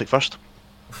with Celtic first.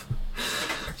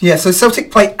 Yeah, so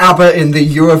Celtic play ABBA in the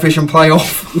Eurovision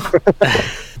playoff.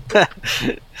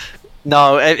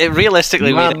 No,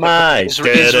 realistically, Israel in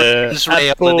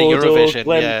the Eurovision.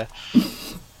 Yeah,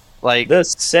 like the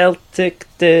Celtic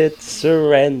did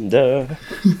surrender.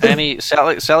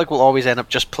 Celtic will always end up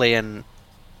just playing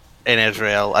in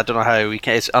Israel. I don't know how we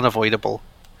can. It's unavoidable.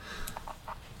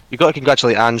 You've got to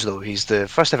congratulate Ange, though. He's the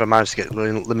first ever manager to get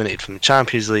eliminated from the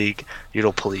Champions League,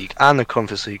 Europa League, and the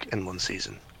Conference League in one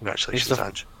season. Congratulations,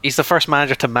 Ange. He's the first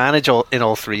manager to manage in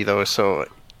all three, though. So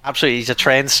absolutely, he's a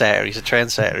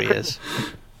trendsetter. He is.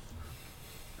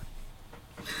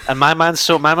 And my man's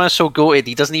so goated.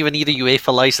 He doesn't even need a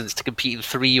UEFA license to compete in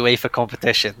 3 UEFA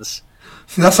competitions.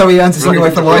 That's how he earns his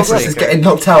UEFA license: is getting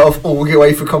knocked out of all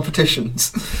UEFA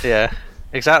competitions. Yeah.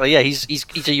 Exactly. Yeah, he's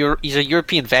a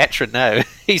European veteran now.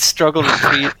 He's struggled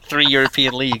in three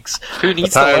European leagues. Who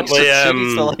needs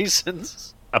the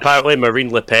license? Apparently, Marine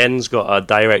Le Pen's got a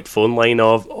direct phone line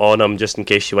on him just in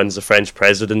case she wins the French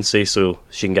presidency, so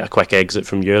she can get a quick exit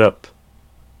from Europe.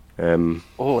 It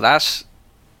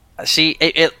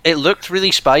looked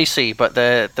really spicy, but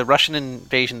the Russian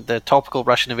invasion, the topical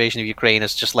Russian invasion of Ukraine,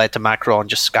 has just led to Macron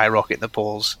just skyrocketing the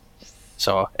polls.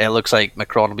 So it looks like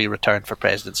Macron will be returned for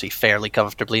presidency fairly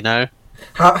comfortably now.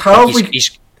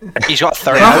 He's got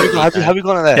 30. How we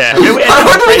going to that? Yeah.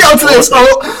 How did we get onto this?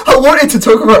 I wanted to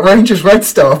talk about Rangers Red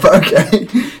Star, but okay.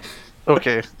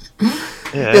 Okay.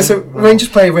 Yeah, so Rangers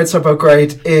play Red Star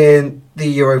Belgrade in the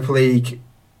Europa League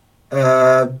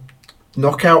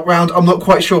knockout round. I'm not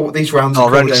quite sure what these rounds are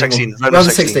called. Round of 16. Round of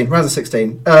 16. Round of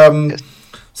 16. Yes.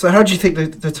 So how do you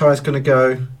think the tie is going to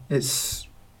go? It's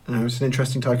an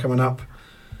interesting tie coming up.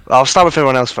 I'll start with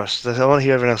everyone else first. I want to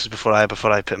hear everyone else's before I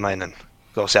put mine in.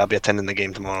 Obviously, I'll be attending the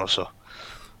game tomorrow, so.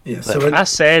 Yeah. So I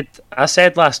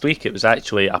said last week it was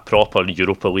actually a proper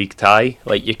Europa League tie.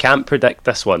 Like, you can't predict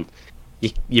this one.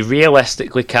 You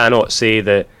realistically cannot say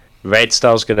that Red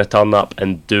Star's going to turn up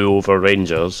and do over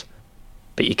Rangers,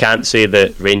 but you can't say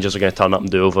that Rangers are going to turn up and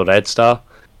do over Red Star.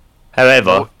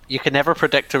 However, you can never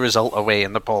predict a result away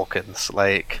in the Balkans.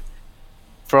 Like,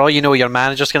 for all you know, your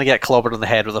manager's going to get clobbered on the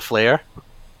head with a flare.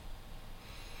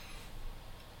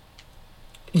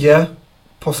 Yeah,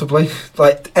 possibly.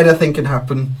 Like, anything can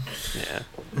happen. Yeah.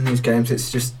 In these games,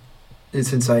 it's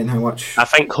insane how much. I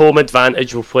think home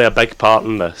advantage will play a big part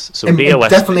in this. So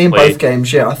definitely in both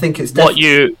games. Yeah, I think it's what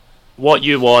you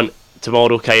want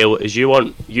tomorrow, Kyle, is you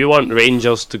want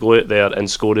Rangers to go out there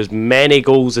and score as many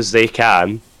goals as they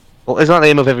can. Well, isn't that the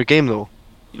aim of every game, though?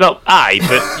 Well, aye,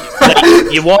 but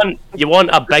like, you want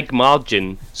a big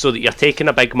margin so that you're taking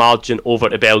a big margin over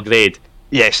to Belgrade.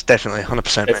 Yes, definitely,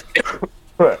 100%.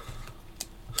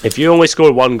 If you only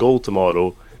score 1 goal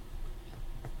tomorrow,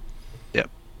 yep.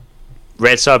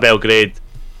 Red Star Belgrade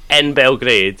in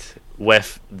Belgrade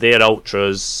with their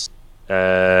ultras.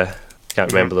 Can't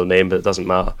remember their name, but it doesn't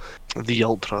matter. The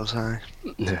ultras, aye.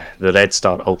 The Red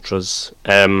Star Ultras.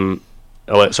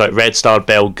 Red Star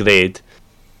Belgrade.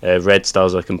 Red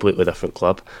Star's a completely different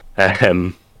club.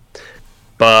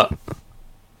 But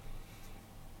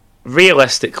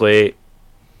realistically,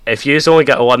 if you only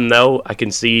get a 1-0, I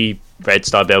can see Red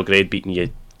Star Belgrade beating you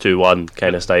 2-1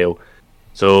 kind of style.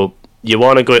 So you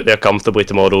want to go out there comfortably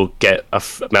tomorrow, get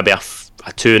maybe a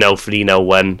 2-0, 3-0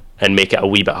 win, and make it a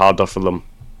wee bit harder for them.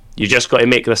 You just got to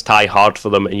make this tie hard for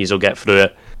them, and you'll get through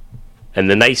it. And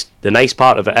the nice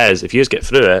part of it is, if you just get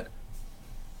through it,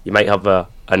 you might have a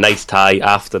nice tie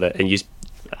after it. And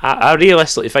I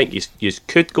realistically think you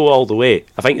could go all the way.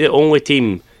 I think the only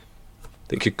team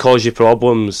that could cause you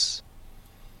problems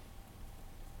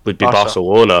would be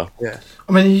Barcelona. Yeah.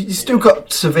 I mean, you still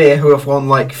got Sevilla, who have won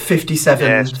like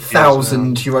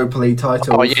 57,000 Europa League titles.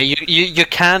 Oh yeah, you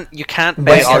can't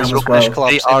bet on Spanish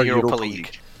clubs in the Europa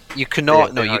League. You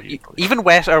cannot. Even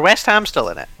West Ham still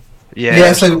in it.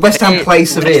 Yeah, so West Ham play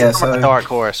Sevilla. West Ham are So the dark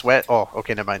horse.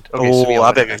 Okay, never mind. Okay, Oh, Sevilla.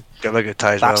 I bet a good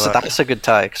tie as well. That's a good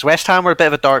tie because West Ham were a bit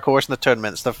of a dark horse in the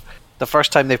tournaments. The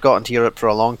first time they've gotten to Europe for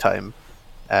a long time.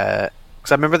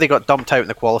 Because I remember they got dumped out in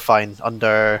the qualifying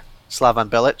under Slavan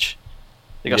Bilic.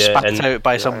 They got spat out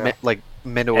by some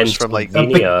minnows from like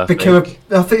Slovenia,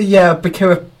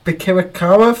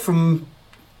 Bikira from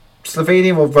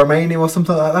Slovenia or Romania or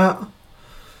something like that.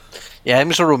 Yeah, it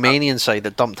was a Romanian side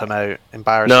that dumped him out.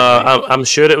 Embarrassing. No, I'm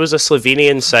sure it was a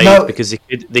Slovenian side because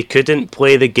they couldn't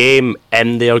play the game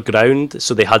in their ground,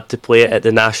 so they had to play it at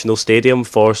the national stadium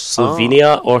for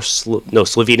Slovenia Slovenia or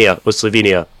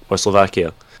Slovenia or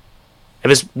Slovakia. It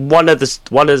was one of the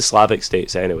Slavic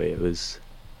states anyway. It was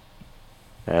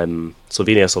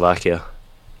Slovenia, Slovakia.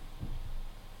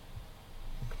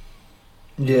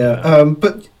 Yeah,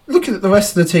 but looking at the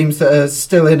rest of the teams that are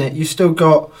still in it, you've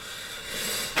got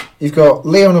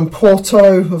Leon and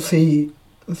Porto. Obviously,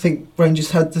 I think Rangers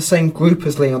had the same group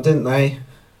as Leon, didn't they?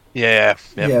 Yeah.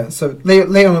 Yeah. So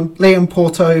Leon,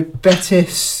 Porto,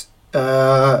 Betis,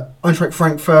 Eintracht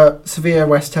Frankfurt, Sevilla,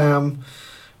 West Ham,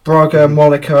 Braga,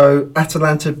 Monaco,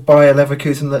 Atalanta, Bayer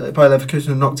Leverkusen. Bayer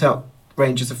Leverkusen knocked out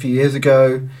Rangers a few years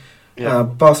ago. Yeah.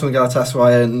 Barcelona,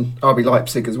 Galatasaray, and RB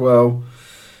Leipzig as well.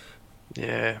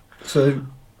 Yeah. So,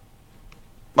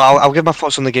 well, I'll give my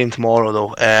thoughts on the game tomorrow,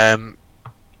 though.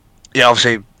 Yeah,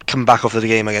 obviously coming back off of the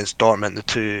game against Dortmund, the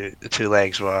two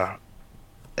legs were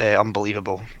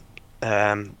unbelievable.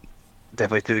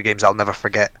 Definitely two games I'll never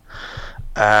forget.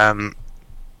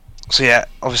 So yeah,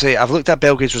 obviously I've looked at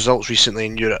Belgrade's results recently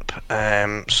in Europe.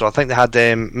 So I think they had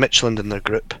Midtjylland in their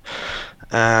group.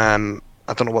 I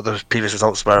don't know what the previous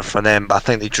results were for them, but I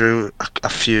think they drew a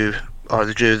few, or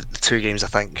they drew the two games, I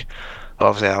think.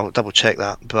 Obviously I'll double check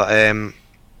that, but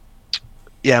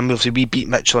yeah, and obviously we beat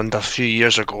Midtjylland a few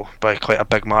years ago by quite a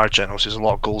big margin. Obviously there's a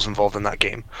lot of goals involved in that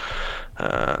game.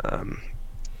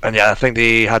 And yeah, I think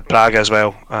they had Braga as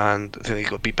well, and I think they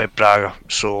got beat by Braga.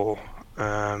 So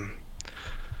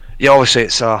yeah, obviously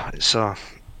it's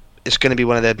going to be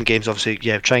one of them games. Obviously,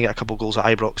 yeah, try and get a couple of goals at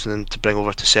Ibrox and then to bring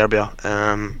over to Serbia.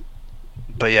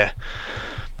 But yeah,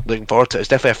 looking forward to it. It's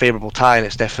definitely a favourable tie, and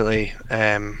it's definitely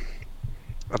I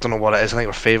don't know what it is. I think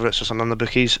we're favourites or something on the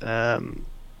bookies. I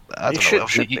don't know.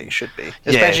 Should be.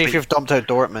 Especially if you've dumped out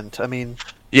Dortmund. I mean,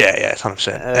 yeah, it's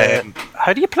 100%.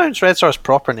 how do you pronounce Red Star's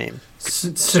proper name?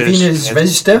 Savina's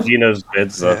Register. Savina's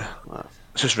Register. Yeah.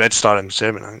 It's just Red Star in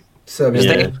Serbian, I think.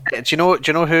 Serbia. Yeah. Do you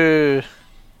know who?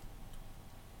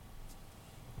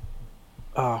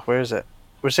 Oh, where is it?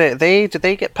 Was it they? Did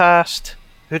they get past?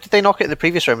 Who did they knock out in the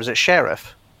previous round? Was it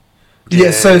Sheriff?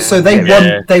 Yeah, so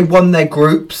they won their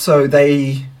group, so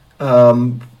they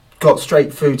got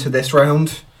straight through to this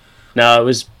round. No,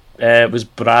 it was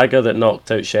Braga that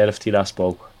knocked out Sheriff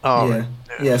Tiraspol. Oh, yeah, right.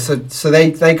 yeah. So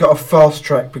they got a fast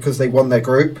track because they won their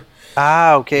group.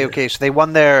 Okay. So they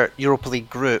won their Europa League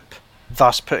group,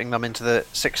 thus putting them into the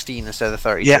 16 instead of the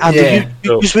 32. Yeah, and Yeah.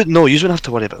 you wouldn't have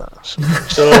to worry about that.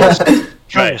 So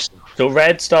right. So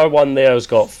Red Star won theirs,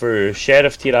 got through.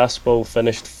 Sheriff Tiraspol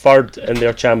finished third in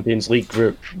their Champions League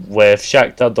group with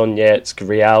Shakhtar Donetsk,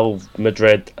 Real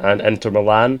Madrid, and Inter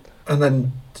Milan. And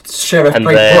then Sheriff And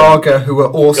played then Braga, who were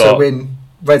also got- in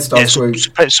Red Star's group.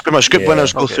 It's pretty much group Yeah,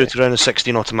 winners go okay. through to round of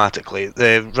 16 automatically.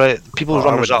 The people who Oh,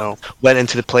 I runners wouldn't up went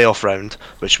into the playoff round,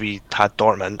 which we had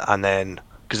Dortmund, and then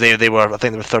because they were, I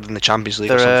think they were third in the Champions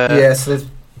League. Or something. Yeah, so there's-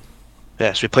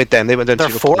 Yeah, so we played them. They went down Their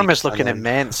to Europa form League, is looking and then-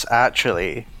 immense.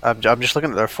 Actually, I'm just looking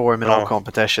at their form in all Oh.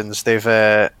 competitions. They've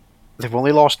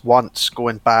only lost once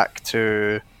going back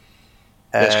to.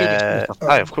 Yeah, it's good.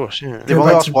 Aye, of course. Yeah. They've Go only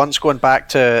back lost to- once going back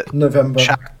to November.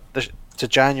 to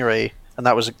January, and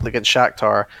that was against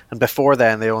Shakhtar. And before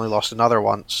then, they only lost another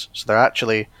once. So they're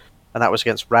actually, and that was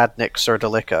against Radnik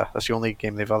Serdalika. That's the only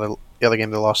game the other game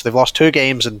they lost. They've lost 2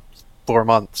 games in 4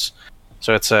 months.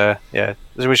 So it's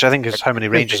which I think is how many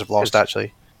Rangers have lost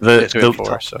actually.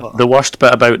 The worst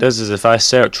bit about this is if I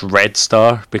search Red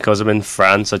Star because I'm in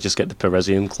France, I just get the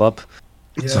Parisian club.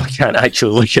 So I can't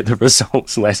actually look at the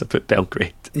results unless I put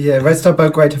Belgrade. Yeah, Red Star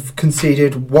Belgrade have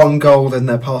conceded 1 goal in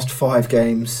their past 5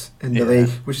 games in the league,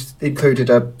 which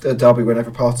included a derby win over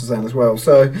Partizan as well.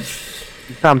 So,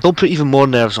 Damn, don't put even more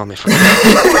nerves on me.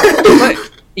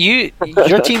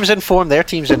 Your team's in form, their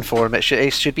team's in form. It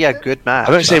should be a good match.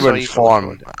 I wouldn't say That's we're how in you go form,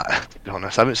 forward. to be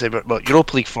honest. I wouldn't say we're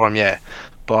Europa League form, yeah,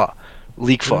 but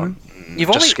league form. You've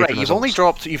just only scraping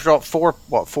results. you've dropped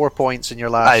 4 points in your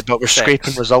last. Aye, but we're 6.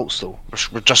 scraping results though.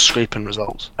 We're just scraping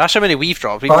results. That's how many we've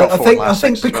dropped. We've but dropped I 4 think last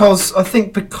 6 as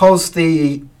well. because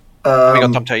the We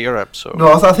got dumped out of Europe, so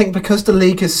no, I think because the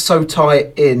league is so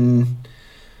tight in.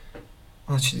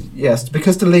 Actually, yes,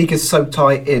 because the league is so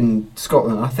tight in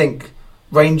Scotland, I think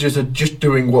Rangers are just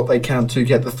doing what they can to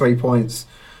get the 3 points.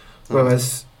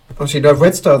 Whereas, actually, no,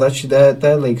 Red Star, actually,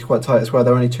 their league's quite tight as well.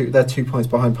 They're 2 points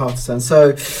behind Partisan.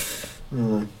 So,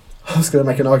 I was going to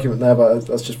make an argument there, but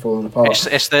that's just falling apart.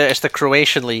 It's the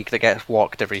Croatian league that gets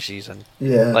walked every season.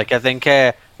 Yeah. Like I think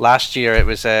last year it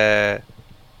was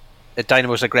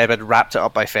Dynamo Zagreb had wrapped it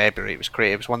up by February. It was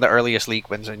great. It was one of the earliest league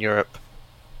wins in Europe.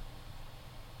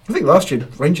 I think last year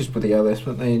Rangers were the earliest,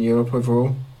 weren't they, in Europe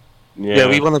overall? Yeah,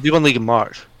 we won league in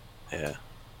March. Yeah.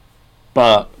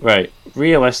 But, right,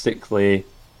 realistically,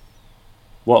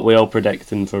 what we all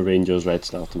predicting for Rangers Red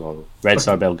Star tomorrow? Red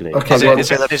Star Belgrade. Okay,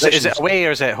 Is it away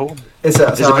or is it at home? Is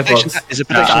it prediction? Is it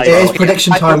prediction? It is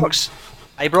prediction time.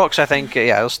 Ibrox, I think.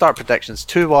 Yeah, I'll start predictions.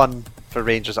 2-1 for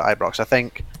Rangers at Ibrox. I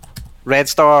think Red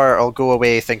Star will go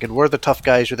away thinking we're the tough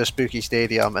guys with a spooky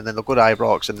stadium, and then they'll go to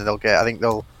Ibrox and then they'll get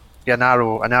a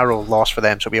narrow loss for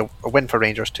them. So it'll be a win for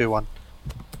Rangers 2-1.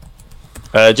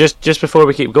 Just before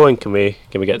we keep going, can we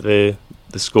get the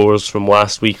scores from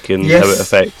last week and how it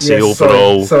affects the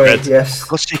overall? Sorry,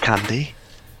 yes. Let's see, Candy.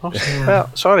 Well,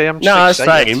 sorry, I'm just No, that's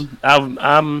excited. fine.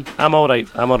 I'm all right.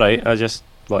 I just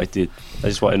want to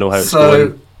know how it's So,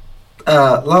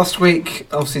 going. last week,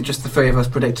 obviously, just the three of us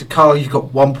predicted. Carl, you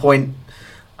got 1 point.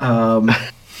 I'm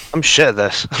shit at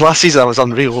this. Last season I was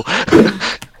unreal.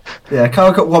 Yeah,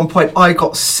 Carl got 1 point. I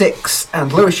got 6,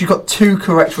 and Lewis, you got 2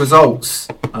 correct results.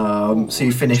 So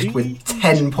you finished with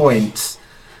 10 points.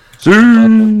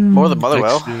 More than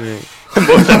Motherwell. I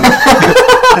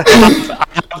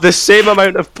have the same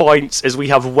amount of points as we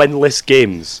have winless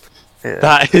games. Yeah.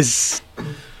 That is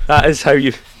how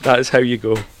you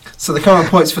go. So the current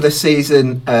points for this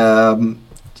season,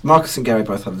 Marcus and Gary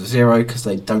both have 0 because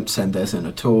they don't send theirs in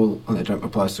at all and they don't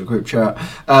reply to the group chat.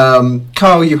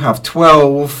 Carl, you have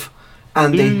 12.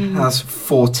 Andy has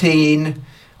 14.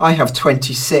 I have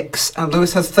 26, and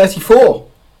Lewis has 34.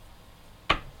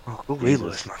 Oh, go away,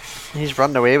 Lewis, man. He's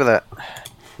running away with it.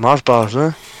 Mars bars,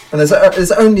 huh? And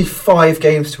there's only 5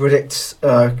 games to predict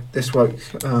this week,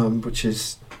 which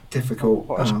is difficult.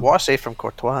 What a save from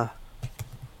Courtois.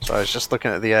 So I was just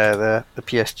looking at the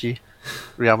PSG,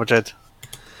 Real Madrid.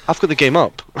 I've got the game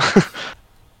up.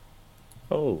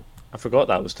 Oh, I forgot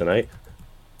that was tonight.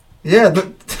 Yeah, but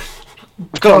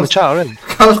I've got it on the chat already.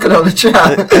 Carl's got it on the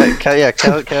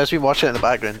chat. Kel's been watching it in the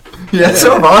background. Yeah,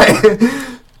 so have I.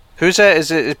 Who's it? Is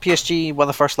it PSG won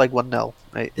the first leg 1-0?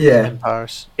 Right? Yeah. In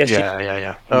Paris.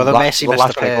 Yeah. Oh, the Messi missed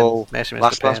last the pen. goal. Messi missed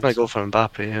Last the pen. minute goal for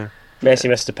Mbappe, yeah. Messi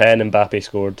missed a pen and Mbappe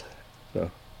scored. Yeah.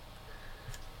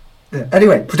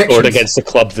 Anyway, predictions. Scored against the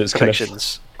club that's kind of...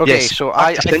 Predictions. Okay, Yes. so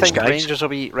I Predictions, think guys. Rangers will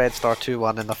beat Red Star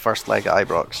 2-1 in the first leg at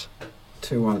Ibrox.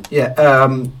 2-1. Yeah.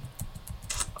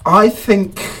 I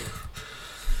think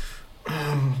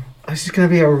this is going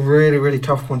to be a really, really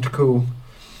tough one to call.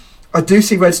 I do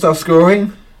see Red Star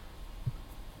scoring.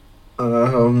 I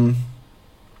don't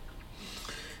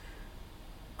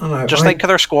know. Just think of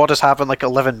their squad as having like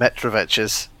 11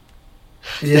 Mitrovic's.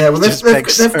 Yeah, well, Just they've big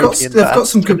got Serbian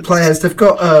some good players. They've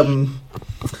got. In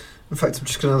fact, I'm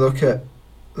just going to look at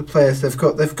the players they've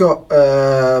got. They've got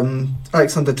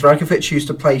Alexander Dragovic, who used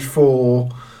to play for.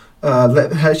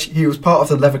 He was part of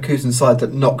the Leverkusen side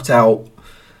that knocked out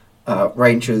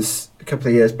Rangers a couple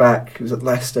of years back. He was at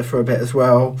Leicester for a bit as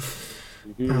well.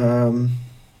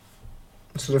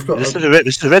 So they've got. This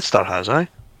is the Red Star has, eh?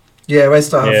 Yeah, Red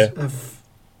Star Yeah. have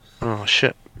Oh,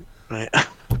 shit. Right.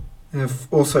 They've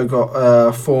also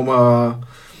got former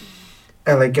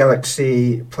LA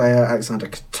Galaxy player Alexander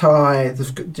Katai.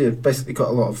 They've basically got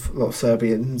a lot of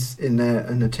Serbians in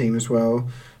the team as well,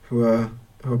 who are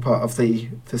part of the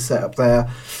setup there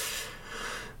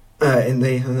in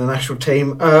the national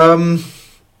team. But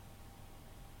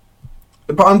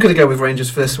I'm going to go with Rangers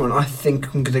for this one. I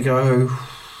think I'm going to go.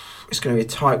 It's going to be a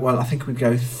tight one. I think we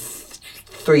go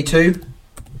 3-2.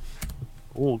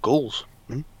 Oh, goals.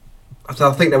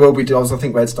 I think there will be goals. I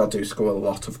think Red Star do score a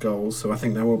lot of goals, so I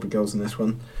think there will be goals in this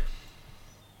one.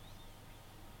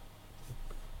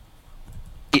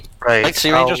 Right. Like,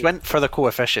 see, Rangers went for the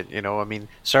coefficient, you know. I mean,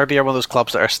 Serbia are one of those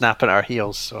clubs that are snapping at our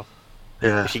heels, so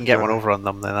Yeah. if you can get one over on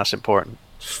them, then that's important.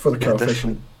 Just for the Yeah,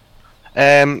 coefficient.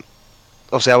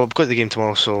 Obviously, I'll go to the game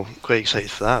tomorrow, so quite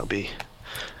excited for that. It'll be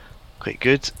quite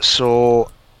good. So,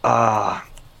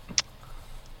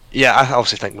 yeah, I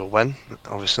obviously think we'll win.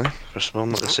 Obviously, first of all, I'm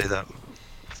not gonna say that.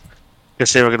 Gonna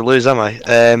say we're gonna lose, am I?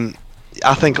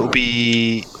 I think it'll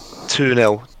be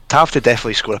 2-0. Tav to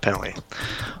definitely score a penalty,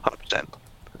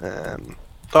 100%.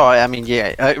 Oh, I mean,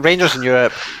 yeah, Rangers in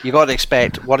Europe, you got to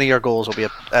expect one of your goals will be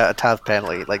a Tav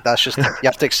penalty. Like, that's just, you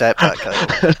have to accept that. Kind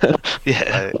of.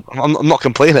 Yeah, I'm not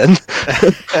complaining.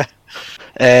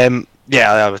 Yeah,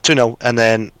 2-0, and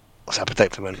then I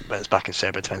predict them when it's back in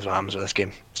Serbia. Depends what happens with this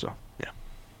game. So yeah,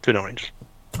 2-0 Rangers.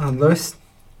 And Lewis?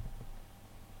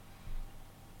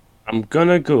 I'm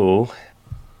gonna go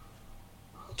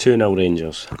 2-0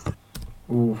 Rangers.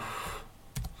 Ooh.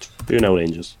 2-0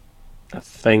 Rangers. I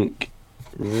think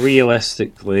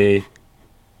realistically,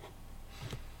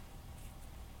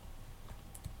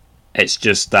 it's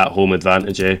just that home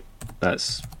advantage.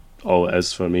 That's all it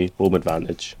is for me. Home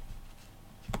advantage.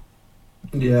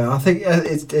 Yeah, I think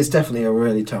it's definitely a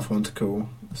really tough one to call,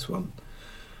 this one.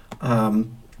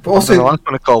 But also, the last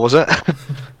one to call, was it?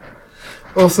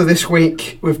 also this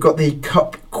week we've got the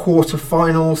Cup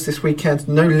quarter-finals this weekend.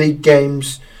 No league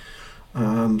games.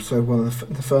 So one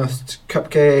of the first Cup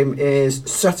game is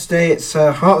Saturday. It's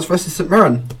Hearts versus St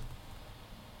Mirren.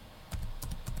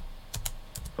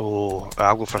 Oh,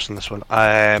 I'll go first on this one.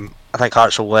 I think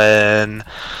Hearts will win.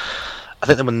 I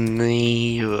think they win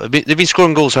they've been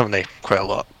scoring goals, haven't they? Quite a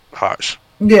lot, Hearts.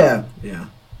 Yeah.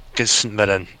 Against St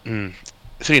Mirren.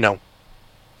 3-0.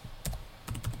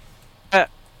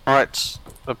 Hearts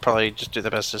would probably just do the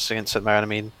business against St Mirren. I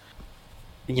mean,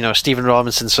 Stephen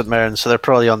Robinson, St Mirren, so they're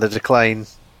probably on the decline.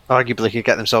 Arguably could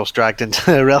get themselves dragged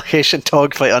into a relegation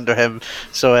dogfight under him.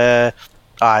 So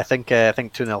I think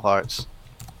 2-0 Hearts.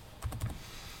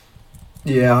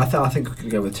 Yeah, I think we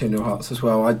could go with 2-0 Hearts as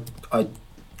well.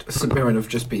 St Mirren have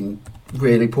just been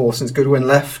really poor since Goodwin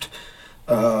left.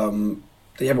 They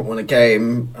haven't won a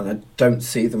game, and I don't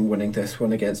see them winning this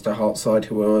one against a Hearts side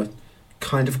who are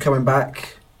kind of coming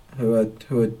back, who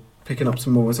are picking up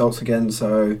some more results again.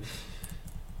 So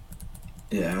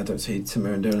yeah, I don't see St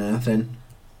Mirren doing anything.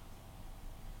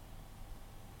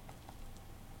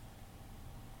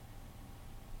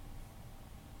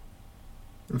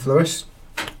 And Flores?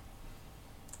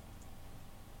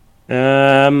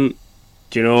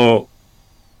 Do you know?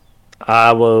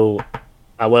 I will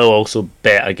also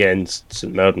bet against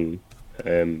St Mirren,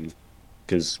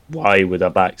 because why would I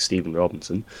back Stephen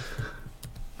Robinson?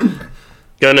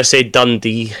 Gonna say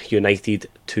Dundee United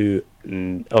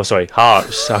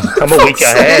Hearts. I'm a week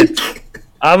ahead.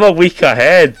 I'm a week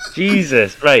ahead.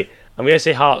 Jesus, right? I'm gonna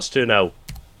say Hearts 2-0.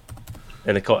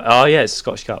 It's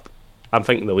Scottish Cup. I'm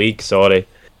thinking the league. Sorry.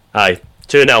 Aye,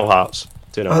 2-0 Hearts.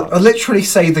 2-0 Hearts. I literally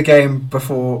say the game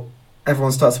before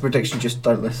everyone starts a prediction. Just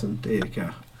don't listen. There you go.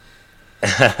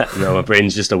 No, my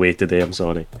brain's just away today. I'm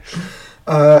sorry.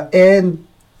 And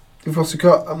we've also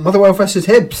got Motherwell versus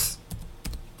Hibs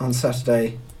on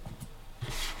Saturday.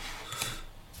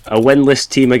 A winless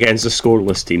team against a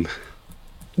scoreless team.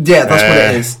 Yeah, that's what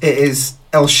it is. It is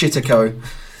El Shitico.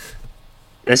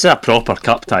 This is a proper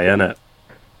cup tie, isn't it?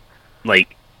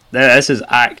 Like, this is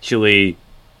actually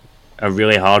a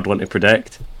really hard one to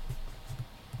predict.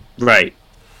 Right.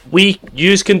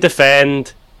 Yous can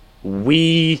defend.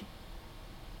 We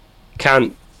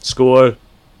can't score.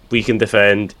 We can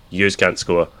defend. Yous can't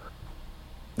score.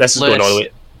 This is Lewis, going all the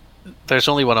way. There's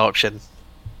only one option.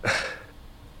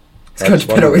 It's going to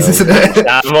penalties, isn't it?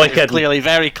 I'm only kidding.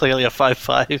 Very clearly a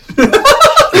 5-5.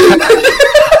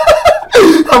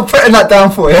 I'm putting that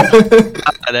down for you.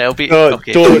 And it'll be No,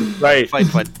 okay. don't. Right.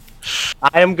 Fine.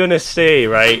 I am gonna say,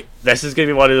 right, this is gonna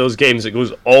be one of those games that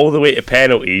goes all the way to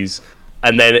penalties,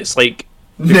 and then it's like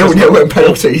 0-0 in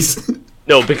penalties.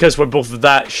 no, because we're both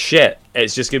that shit.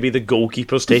 It's just gonna be the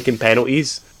goalkeepers taking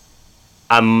penalties.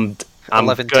 I'm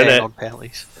 11-10 on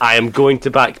penalties. I am going to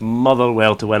back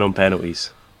Motherwell to win on penalties.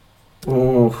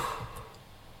 Oh.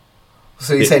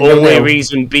 So you The say only 0-0?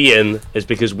 reason being is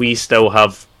because we still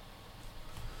have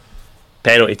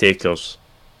penalty takers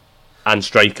and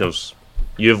strikers.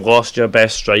 You've lost your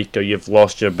best striker, you've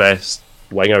lost your best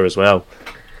winger as well.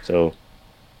 So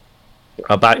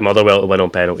I'll back Motherwell to win on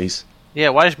penalties. Yeah,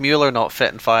 why is Mueller not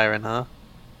fit and firing, huh?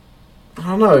 I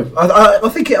don't know. I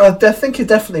think it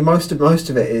definitely most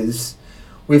of it is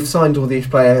we've signed all these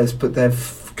players, but they're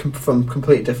from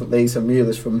completely different leagues. And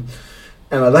Mueller's from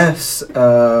MLS.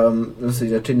 Obviously,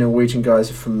 the two Norwegian guys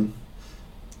are from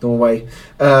Norway.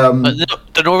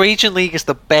 The Norwegian league is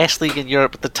the best league in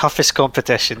Europe, but the toughest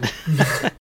competition.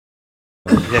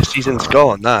 Yeah, season's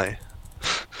gone now.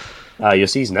 Your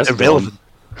season is Irrelevant.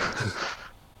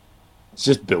 It's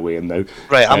just bullying now.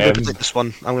 Right, I'm going to predict this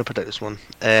one.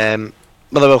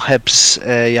 Motherwell Hibs.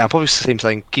 Yeah, probably the same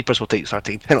thing. Keepers will start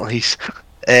taking penalties.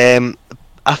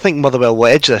 I think Motherwell will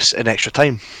edge this in extra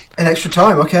time. In extra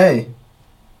time, okay.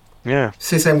 Yeah.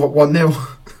 So you're saying what 1-0?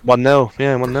 1-0.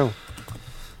 Yeah, 1-0.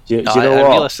 Do you know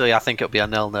what? Realistically, I think it'll be a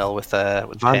 0-0 with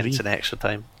penalties in extra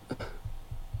time.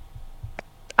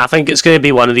 I think it's going to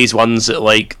be one of these ones that,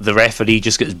 like, the referee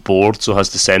just gets bored, so has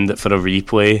to send it for a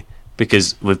replay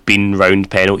because we've been round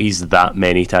penalties that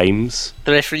many times.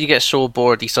 The referee gets so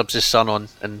bored he subs his son on,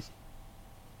 and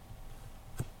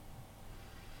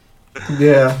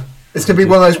Yeah. It's going to be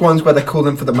one of those ones where they call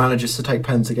them for the managers to take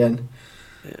pens again.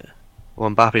 Well,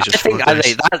 Mbappe I just think scored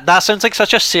this. that sounds like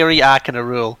such a Serie A kind of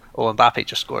rule. Oh, Mbappe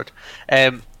just scored.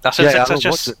 That sounds Yeah, like I such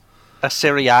know, what's it? a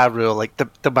Serie A rule, like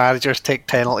the managers take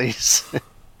penalties.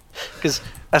 Because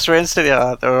that's where in Serie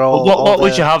A they're all. What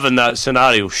would you have in that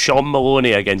scenario? Sean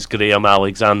Maloney against Graham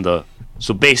Alexander.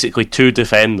 So basically 2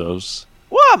 defenders.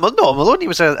 Well, no, Maloney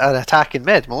was an attacking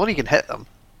mid. Maloney can hit them.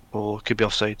 Oh, could be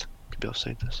offside. Could be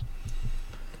offside. This.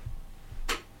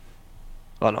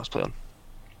 Oh no, it's play on.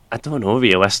 I don't know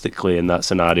realistically in that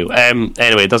scenario.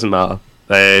 Anyway, it doesn't matter.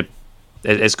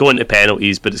 It's going to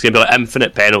penalties, but it's going to be like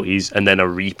infinite penalties and then a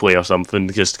replay or something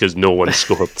just because no one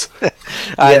scored.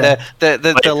 And the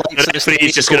Like, likes of the the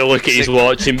referee's just going to look at his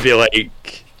watch and be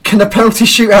like, Can a penalty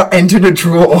shootout end in a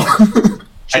draw? do you know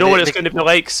And what it- it's going to be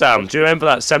like, Sam? Do you remember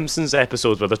that Simpsons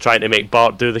episode where they're trying to make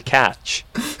Bart do the catch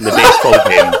in the baseball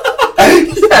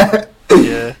game?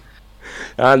 Yeah.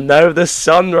 And now the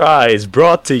sunrise,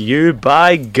 brought to you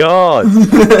by God.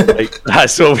 Like,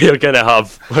 that's what we're going to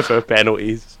have with our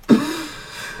penalties.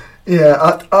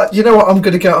 Yeah, you know what? I'm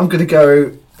gonna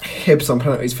go Hibs on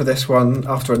penalties for this one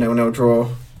after a 0-0 draw,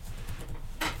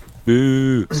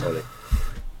 Boo. Sorry.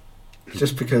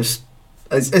 just because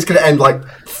it's gonna end like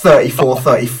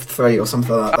 34-33 or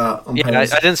something like that on Yeah, I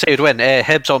penalties. didn't say you'd win.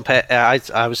 Hibs on pen.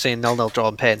 I was saying 0-0 draw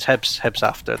on pens. Hibs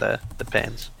after the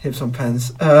pens. Hibs on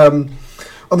pens.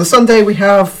 On the Sunday we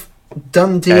have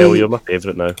Dundee. Kyle, you're my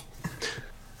favourite now.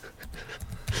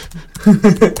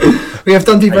 We have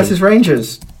Dundee versus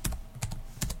Rangers.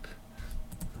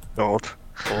 God.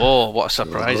 Oh, what a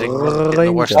surprising result. Rangers.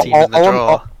 The worst team in the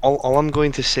draw. All I'm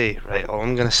going to say, right? All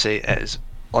I'm going to say is,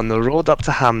 on the road up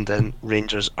to Hampden,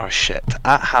 Rangers are shit.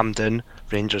 At Hampden,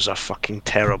 Rangers are fucking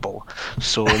terrible.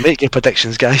 So make your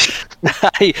predictions, guys.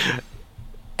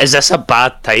 Is this a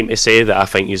bad time to say that I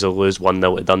think you'll lose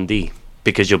 1-0 to Dundee?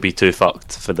 Because you'll be too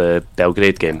fucked for the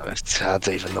Belgrade game. I don't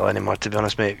even know anymore, to be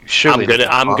honest, mate. Surely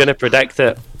I'm gonna predict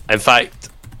it. In fact,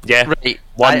 yeah, Right.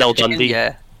 1-0 Dundee.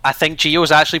 Yeah. I think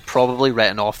Gio's actually probably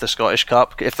written off the Scottish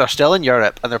Cup if they're still in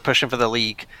Europe and they're pushing for the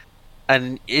league.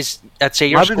 And I'd say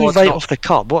your Why would we squad's write not- off the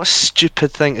cup? What a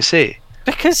stupid thing to say.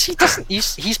 because he doesn't.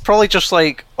 He's probably just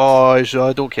like, oh, I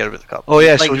don't care about the cup. Oh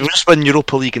yeah, Like, so we'll just win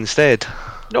Europa League instead.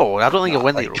 no, I don't think he'll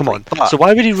win the Like, Europa come on. League, but- So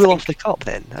why would he rule off the cup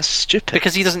then? That's stupid.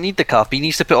 because he doesn't need the cup. He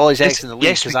needs to put all his eggs in the league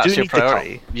yes, because we that's do your need the cup.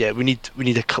 priority. Yeah, we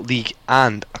need a league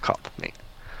and a cup, mate.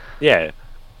 Yeah.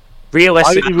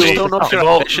 Realistically, I really don't know if they've your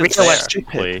al- ambition's there.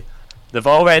 realistically, they've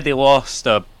already lost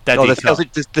a Diddy Oh, Cup.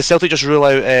 the Celtic just rule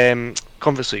out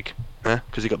Conference League,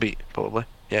 because he got beat probably.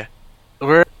 Yeah,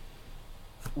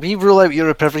 We rule out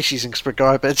Europe every season because we're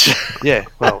garbage. yeah.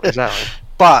 Well, exactly.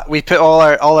 But we put all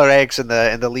our eggs in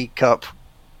the League Cup.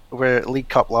 We're League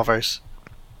Cup lovers.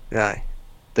 Yeah,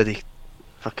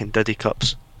 fucking Diddy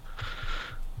cups.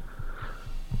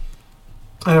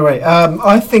 Anyway,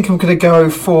 I think I'm going to go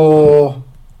for.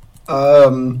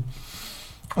 I'm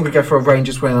going to go for a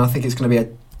Rangers win. I think it's going to be a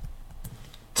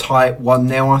tight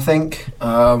 1-0. I think,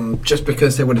 just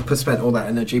because they would have spent all that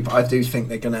energy, but I do think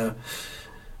they're going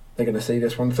to see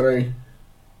this one through.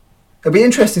 It'll be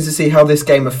interesting to see how this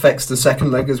game affects the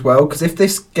second leg as well. Because if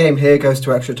this game here goes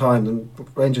to extra time, then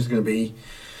Rangers are going to be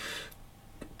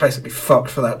basically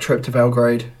fucked for that trip to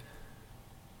Belgrade.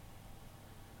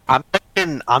 I'm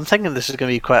thinking this is going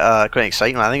to be quite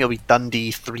exciting. I think it'll be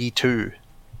Dundee 3-2.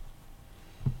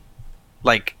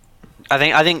 Like, I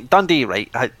think Dundee, right?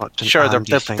 What an Sure,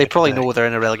 Andy thing they to probably predict. know they're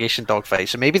in a relegation dogfight,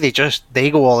 so maybe they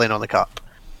go all in on the cup,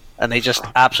 and they just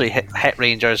absolutely hit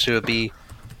Rangers, who would be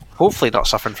hopefully not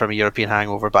suffering from a European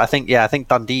hangover. But I think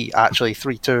Dundee actually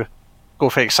 3-2. Go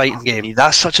for an exciting game.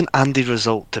 That's such an Andy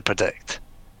result to predict.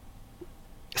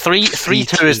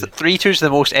 3-2 is the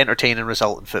most entertaining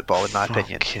result in football, in my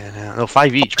opinion. Fucking hell. No,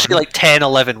 5 each. Actually, like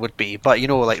 10-11 would be, but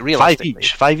like 5 realistically,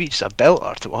 each. 5 each is a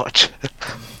belter to watch.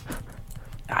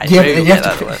 I Yeah, maybe but we'll you get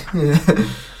have that to win. to.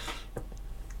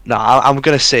 No, I'm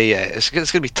gonna say it's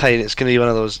gonna be tight. It's gonna be one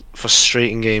of those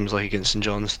frustrating games like against St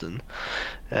Johnstone.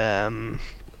 I'm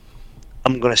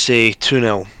gonna say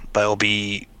 2-0, but it'll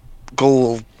be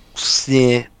goal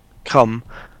come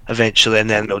eventually, and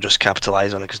then they'll just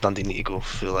capitalise on it because Dundee need to go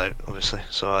full out, obviously.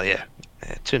 So yeah,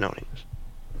 2-0 Rangers.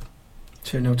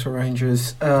 2-0 to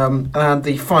Rangers. And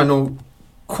the final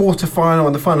quarter-final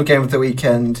and the final game of the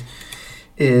weekend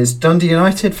is Dundee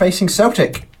United facing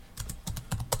Celtic.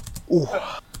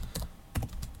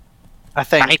 I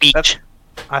think 5 each.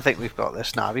 I think we've got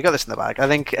this. Nah, we got this in the bag. I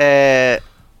think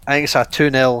it's a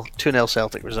 2-0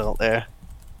 Celtic result there.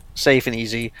 safe and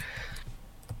easy.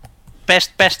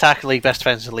 Best tackle league, best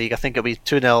defense in the league. I think it'll be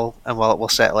 2-0, and we'll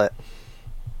settle it.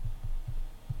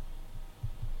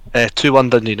 2-1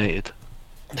 Dundee United.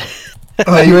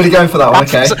 Oh, you're really going for that one?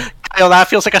 Okay. Kyle, that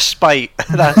feels like a spite.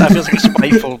 that feels like a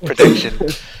spiteful prediction.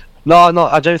 No,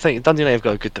 I don't think Dundee United have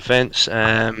got a good defence.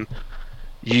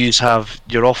 Yous have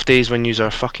your off days when yous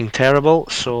are fucking terrible,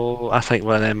 so I think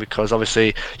one of them, because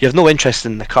obviously you have no interest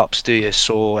in the cups, do you?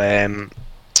 So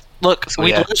Look,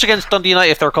 we'd lose against Dundee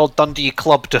United if they're called Dundee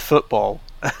Club de Football,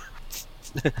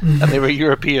 and they were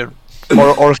European,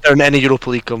 or if they're in any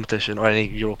Europa League competition or any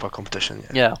Europa competition.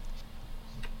 Yeah.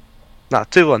 Nah,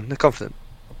 2-1. They're confident.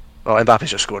 Oh,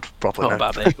 Mbappe's just scored properly now.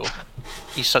 Mbappe, there you go.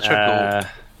 He's such a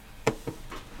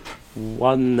goal.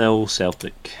 1-0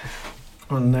 Celtic.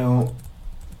 1-0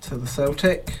 to the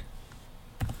Celtic.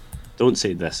 Don't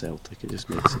say the Celtic, it just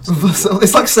makes it.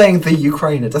 It's like saying the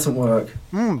Ukraine. It doesn't work.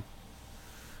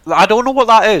 I don't know what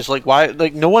that is. Like, why?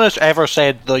 Like, no one has ever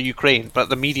said the Ukraine, but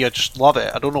the media just love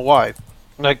it. I don't know why.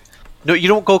 Like, no, you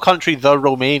don't go country the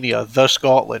Romania, the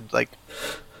Scotland. Like,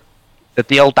 Did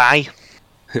they all die?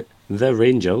 The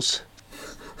Rangers.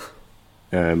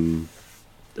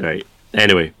 Right.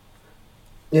 Anyway.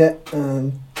 Yeah.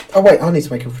 Oh wait, I need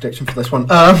to make a prediction for this one.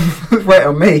 Wait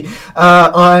on me.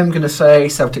 I'm gonna say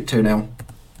Celtic 2-0.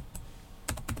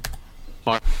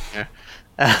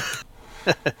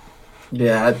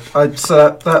 Yeah, I'd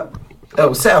that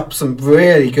it'll set up some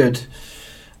really good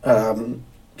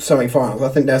semi-finals. I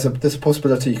think there's a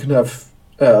possibility you can have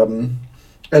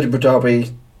Edinburgh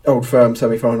Derby, Old Firm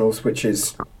semi-finals, which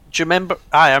is. do you remember?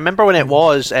 I remember when it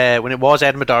was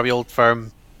Edinburgh Derby, Old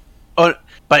Firm. Oh,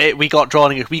 but we got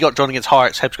drawn against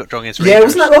Hearts. Hibs got drawn against Rangers. Yeah,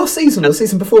 wasn't that last season or the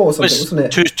season before or something?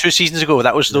 Wasn't it? Two seasons ago.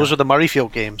 Those were the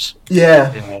Murrayfield games.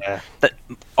 Yeah.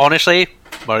 Honestly,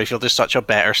 Murrayfield is such a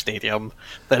better stadium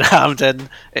than Hampden,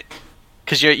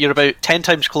 because you're about 10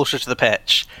 times closer to the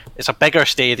pitch. It's a bigger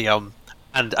stadium,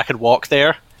 and I can walk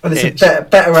there. And it's a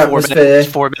better atmosphere.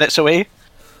 4 minutes away.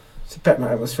 It's a better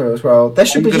atmosphere as well. There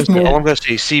should be just more. All I'm going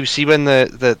to say, see when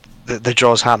the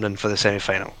draw's happening for the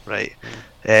semi-final, right?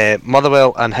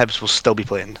 Motherwell and Hibs will still be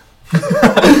playing.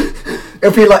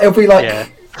 It'll be like. Yeah.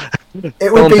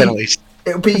 It would be. Penalties.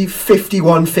 It would be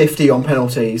 51-50 on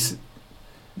penalties.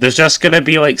 There's just going to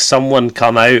be like someone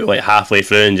come out like halfway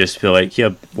through and just be like,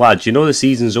 yeah, lad, you know the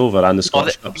season's over and the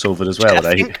Scottish Cup's over as well,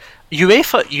 right? Think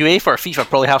UEFA or FIFA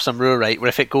probably have some rule, right, where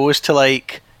if it goes to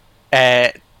like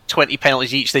 20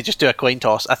 penalties each, they just do a coin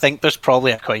toss. I think there's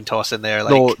probably a coin toss in there.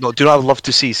 Like... No, do you know what I'd love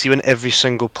to see when every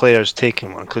single player's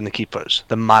taking one, including the keepers,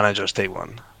 the managers take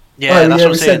one. Yeah, that's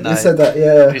what I'm saying. We said that,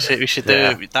 yeah. We should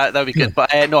do that. That'd be good.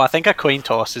 But no, I think a coin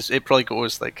toss it probably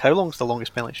goes like, how long's the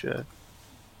longest penalty shoot?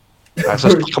 Right,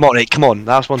 so come on,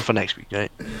 that's one for next week,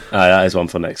 right? That is one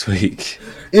for next week.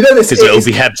 You know this because it'll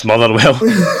be Hibs Motherwell.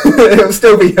 It'll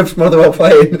still be Hibs Motherwell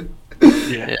playing.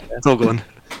 Yeah, it's all going.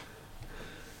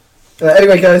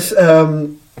 Anyway, guys,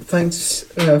 thanks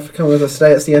for coming with us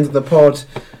today. It's the end of the pod.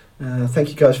 Thank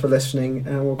you guys for listening,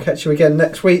 and we'll catch you again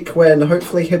next week when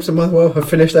hopefully Hibs and Motherwell have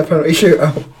finished their penalty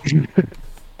shootout.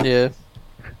 Yeah.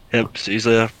 Yep, see you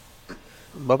later.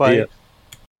 Bye-bye. Yeah.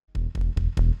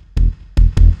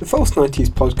 The False 90s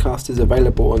podcast is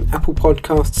available on Apple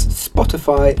Podcasts,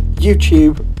 Spotify,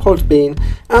 YouTube, Podbean,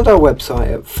 and our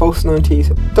website at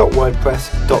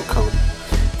false90s.wordpress.com.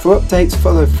 For updates,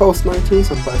 follow False 90s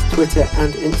on both Twitter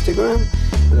and Instagram.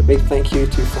 And a big thank you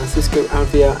to Francisco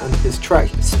Alvia and his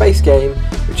track Space Game,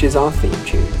 which is our theme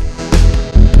tune.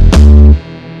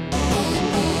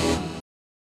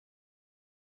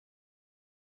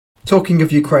 Talking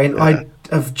of Ukraine, I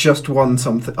have just won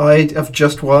something. I have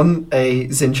just won a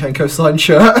Zinchenko signed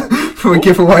shirt for a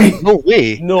giveaway. No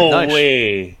way. No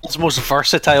way. He's the most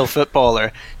versatile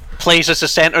footballer. Plays as a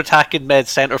centre attacking mid,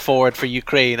 centre forward for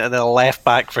Ukraine, and then a left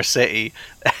back for City.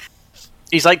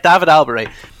 He's like David Alba, right?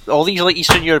 All these like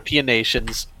Eastern European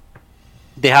nations,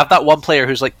 they have that one player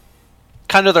who's like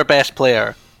kind of their best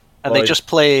player, and they just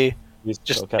play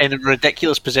in a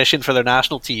ridiculous position for their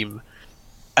national team,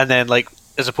 and then like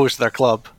as opposed to their club,